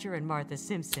Roger and Martha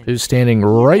Simpson. Who's standing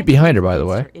right behind her, by the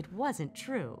way. It wasn't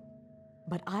true.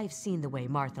 But I've seen the way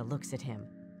Martha looks at him.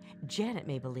 Janet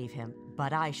may believe him,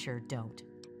 but I sure don't.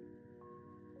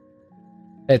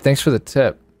 Hey, thanks for the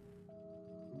tip.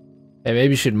 Hey,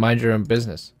 maybe you should mind your own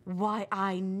business. Why,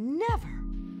 I never.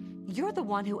 You're the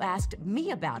one who asked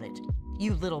me about it,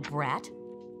 you little brat.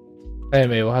 Hey,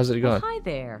 Mabel, how's it going? Hi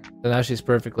there. So now she's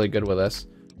perfectly good with us.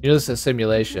 You know, this is a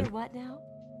simulation. Hear what now?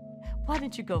 Why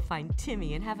don't you go find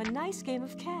Timmy and have a nice game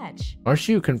of catch? Aren't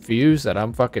you confused that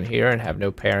I'm fucking here and have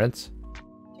no parents?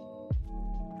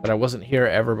 That I wasn't here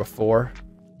ever before?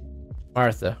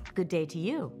 Martha, Good day to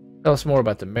you. tell us more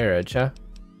about the marriage, huh?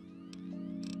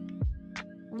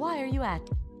 Why are you at?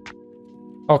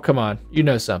 Oh, come on. You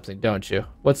know something, don't you?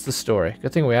 What's the story?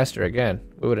 Good thing we asked her again.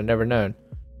 We would have never known.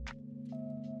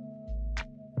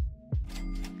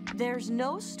 There's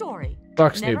no story.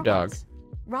 Fuck Never Snoop Dogg. was.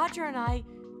 Roger and I,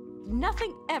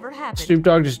 nothing ever happened. Snoop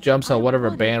Dogg just jumps on whatever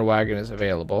bandwagon is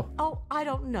available. Oh, I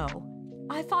don't know.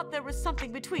 I thought there was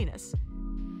something between us.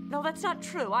 No, that's not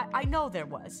true. I know there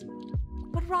was.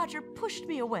 But Roger pushed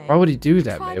me away. Why would he do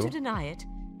that, Tried Mabel? to deny it.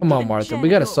 Come on, Even Martha. Janet We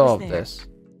gotta knew it was solve there. this.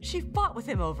 She fought with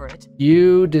him over it.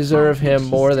 You deserve I think him she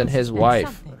more still than his suspects wife.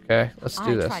 something. Okay, let's do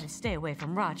I this. try to stay away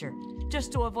from Roger,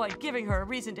 just to avoid giving her a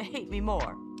reason to hate me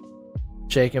more.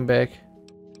 Shake and bake.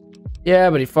 Yeah,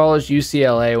 but he follows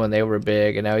UCLA when they were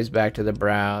big, and now he's back to the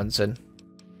Browns. And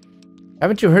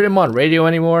haven't you heard him on radio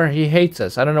anymore? He hates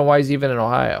us. I don't know why he's even in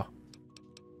Ohio.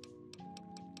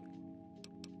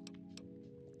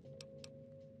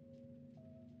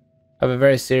 I have a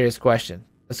very serious question.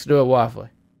 Let's do it waffly.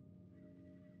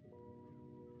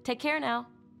 Take care now.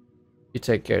 You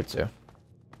take care too.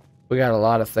 We got a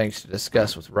lot of things to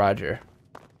discuss with Roger.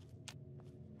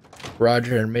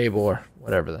 Roger and Mabel, or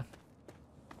whatever the.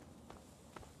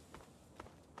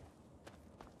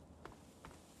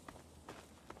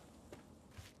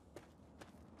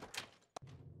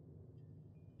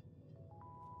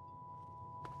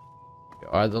 You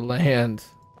are the land.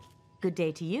 Good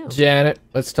day to you. Janet,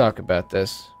 let's talk about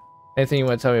this. Anything you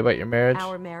want to tell me about your marriage?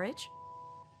 Our marriage?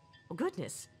 Oh,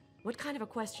 goodness. What kind of a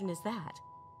question is that?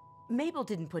 Mabel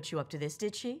didn't put you up to this,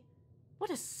 did she? What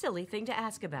a silly thing to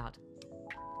ask about.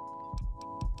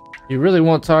 You really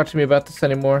won't talk to me about this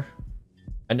anymore?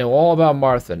 I know all about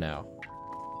Martha now.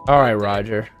 Alright,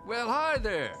 Roger. Well, hi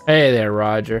there. Hey there,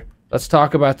 Roger. Let's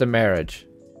talk about the marriage.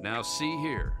 Now see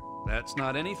here. That's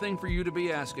not anything for you to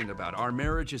be asking about. Our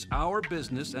marriage is our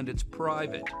business and it's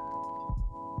private.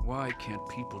 Why can't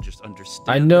people just understand?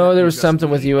 I know that there and was just something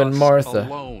with leave you and us Martha.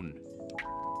 alone?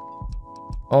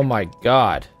 Oh my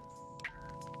god.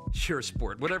 Sure,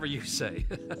 sport. Whatever you say.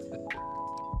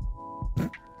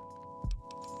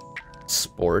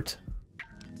 Sport.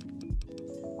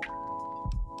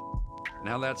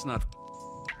 Now that's not...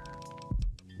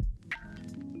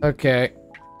 Okay.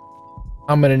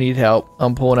 I'm gonna need help.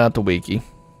 I'm pulling out the wiki.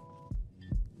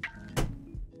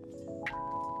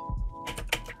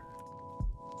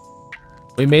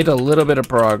 We made a little bit of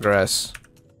progress.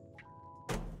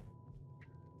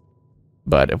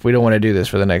 But if we don't want to do this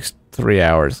for the next 3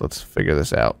 hours, let's figure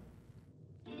this out.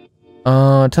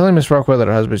 Telling Miss Rockwell that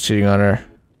her husband's cheating on her.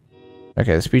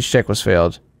 Okay, the speech check was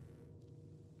failed.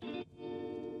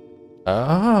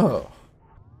 Oh.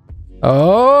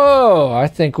 Oh, I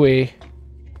think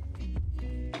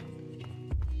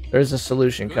there's a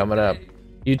solution coming up.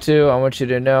 You two, I want you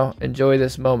to know, enjoy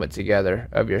this moment together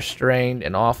of your strained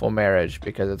and awful marriage,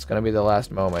 because it's going to be the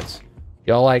last moments.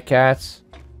 Y'all like cats?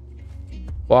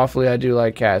 Waffly, I do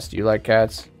like cats. Do you like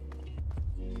cats?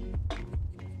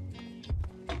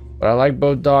 But I like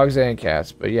both dogs and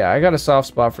cats. But yeah, I got a soft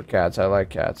spot for cats. I like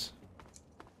cats.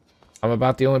 I'm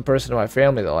about the only person in my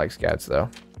family that likes cats, though.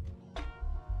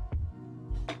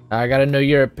 I gotta know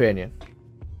your opinion.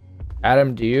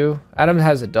 Adam, do you? Adam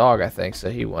has a dog, I think, so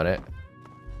he won it.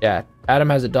 Yeah, Adam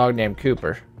has a dog named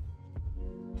Cooper.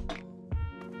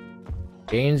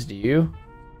 Gaines, do you?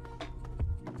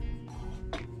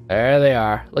 There they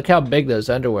are. Look how big those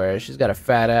underwear is. She's got a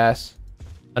fat ass.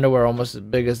 Underwear almost as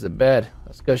big as the bed.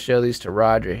 Let's go show these to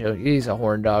Roger. He's a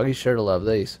horn dog. He's sure to love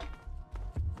these.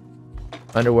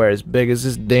 Underwear as big as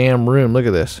this damn room. Look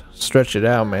at this. Stretch it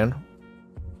out, man.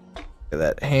 Look at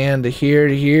that hand to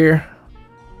here.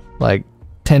 Like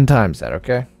 10 times that,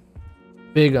 okay?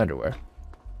 Big underwear.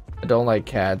 I don't like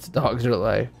cats. Dogs are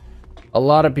like... A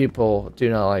lot of people do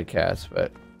not like cats,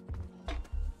 but...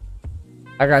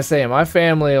 Like I say, in my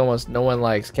family, almost no one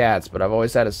likes cats, but I've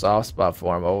always had a soft spot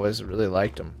for them. I've always really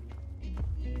liked them.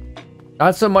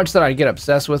 Not so much that I get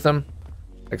obsessed with them.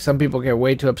 Like, some people get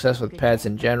way too obsessed with pets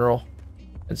in general.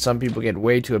 And some people get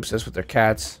way too obsessed with their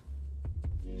cats.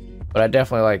 But I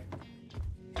definitely like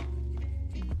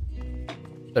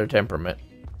their temperament.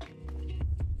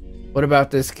 What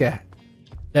about this cat?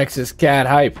 Nexus cat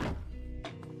hype.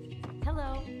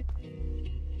 Hello.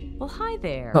 Well, hi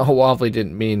there. Oh, Waffly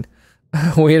didn't mean...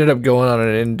 We ended up going on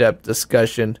an in-depth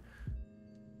discussion.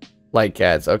 Like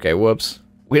cats. Okay, whoops.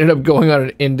 We ended up going on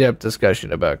an in-depth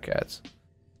discussion about cats.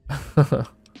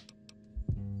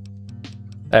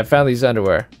 I found these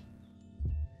underwear.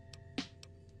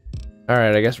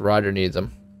 Alright, I guess Roger needs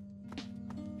them.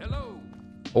 Hello.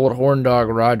 Old horn dog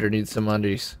Roger needs some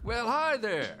undies. Well, hi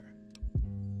there.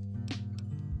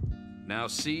 Now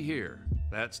see here.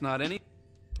 That's not any...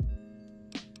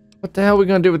 What the hell are we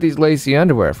gonna do with these lacy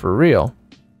underwear, for real?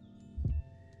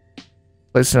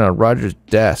 Place it on Roger's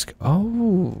desk.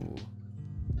 Oh.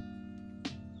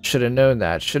 Should have known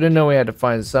that. Should have known we had to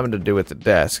find something to do with the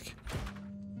desk.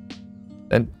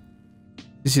 Then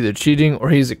he's either cheating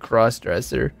or he's a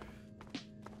cross-dresser.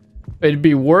 It'd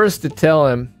be worse to tell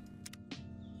him.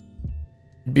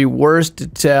 It'd be worse to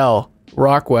tell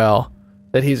Rockwell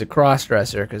that he's a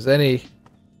cross-dresser, because then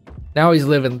now he's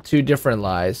living two different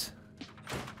lies.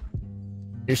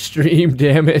 Your stream,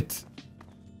 damn it.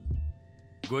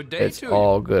 good day It's to you.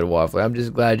 all good, Waffle. I'm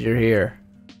just glad you're here.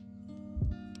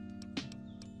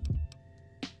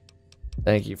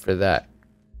 Thank you for that.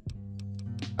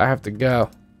 I have to go.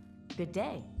 Good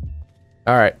day.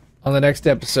 All right. On the next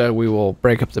episode, we will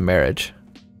break up the marriage.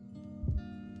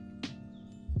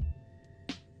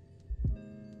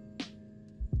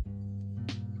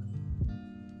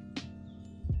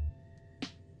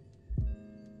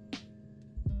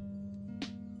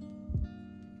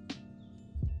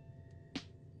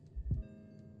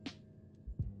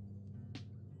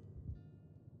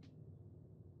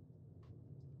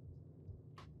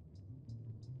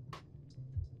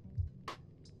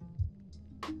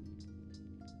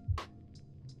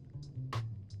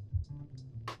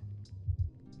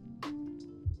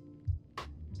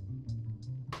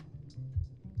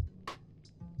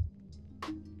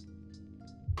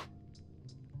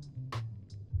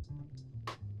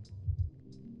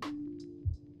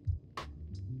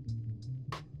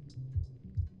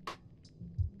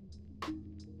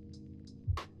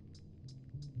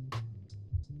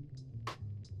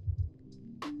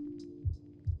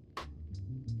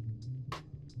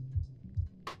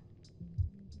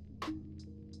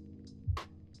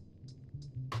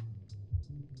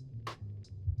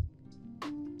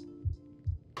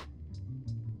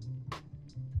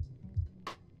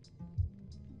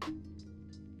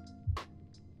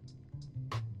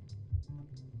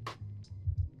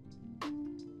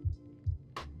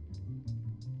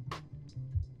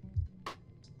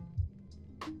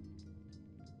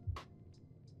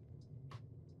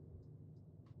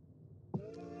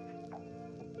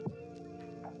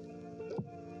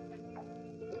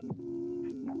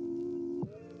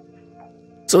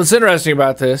 So what's interesting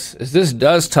about this is this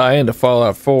does tie into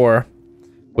Fallout 4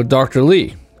 with Dr.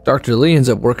 Lee. Dr. Lee ends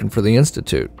up working for the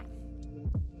Institute.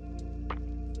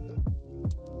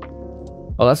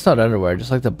 Oh, that's not underwear,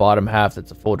 just like the bottom half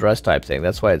that's a full dress type thing.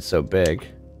 That's why it's so big.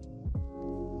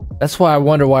 That's why I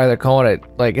wonder why they're calling it,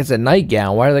 like, it's a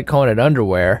nightgown. Why are they calling it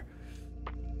underwear?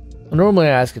 Well, normally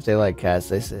I ask if they like cats.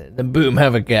 They say, then boom,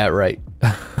 have a cat, right?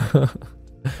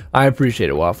 I appreciate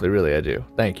it, Waffly, really I do.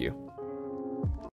 Thank you.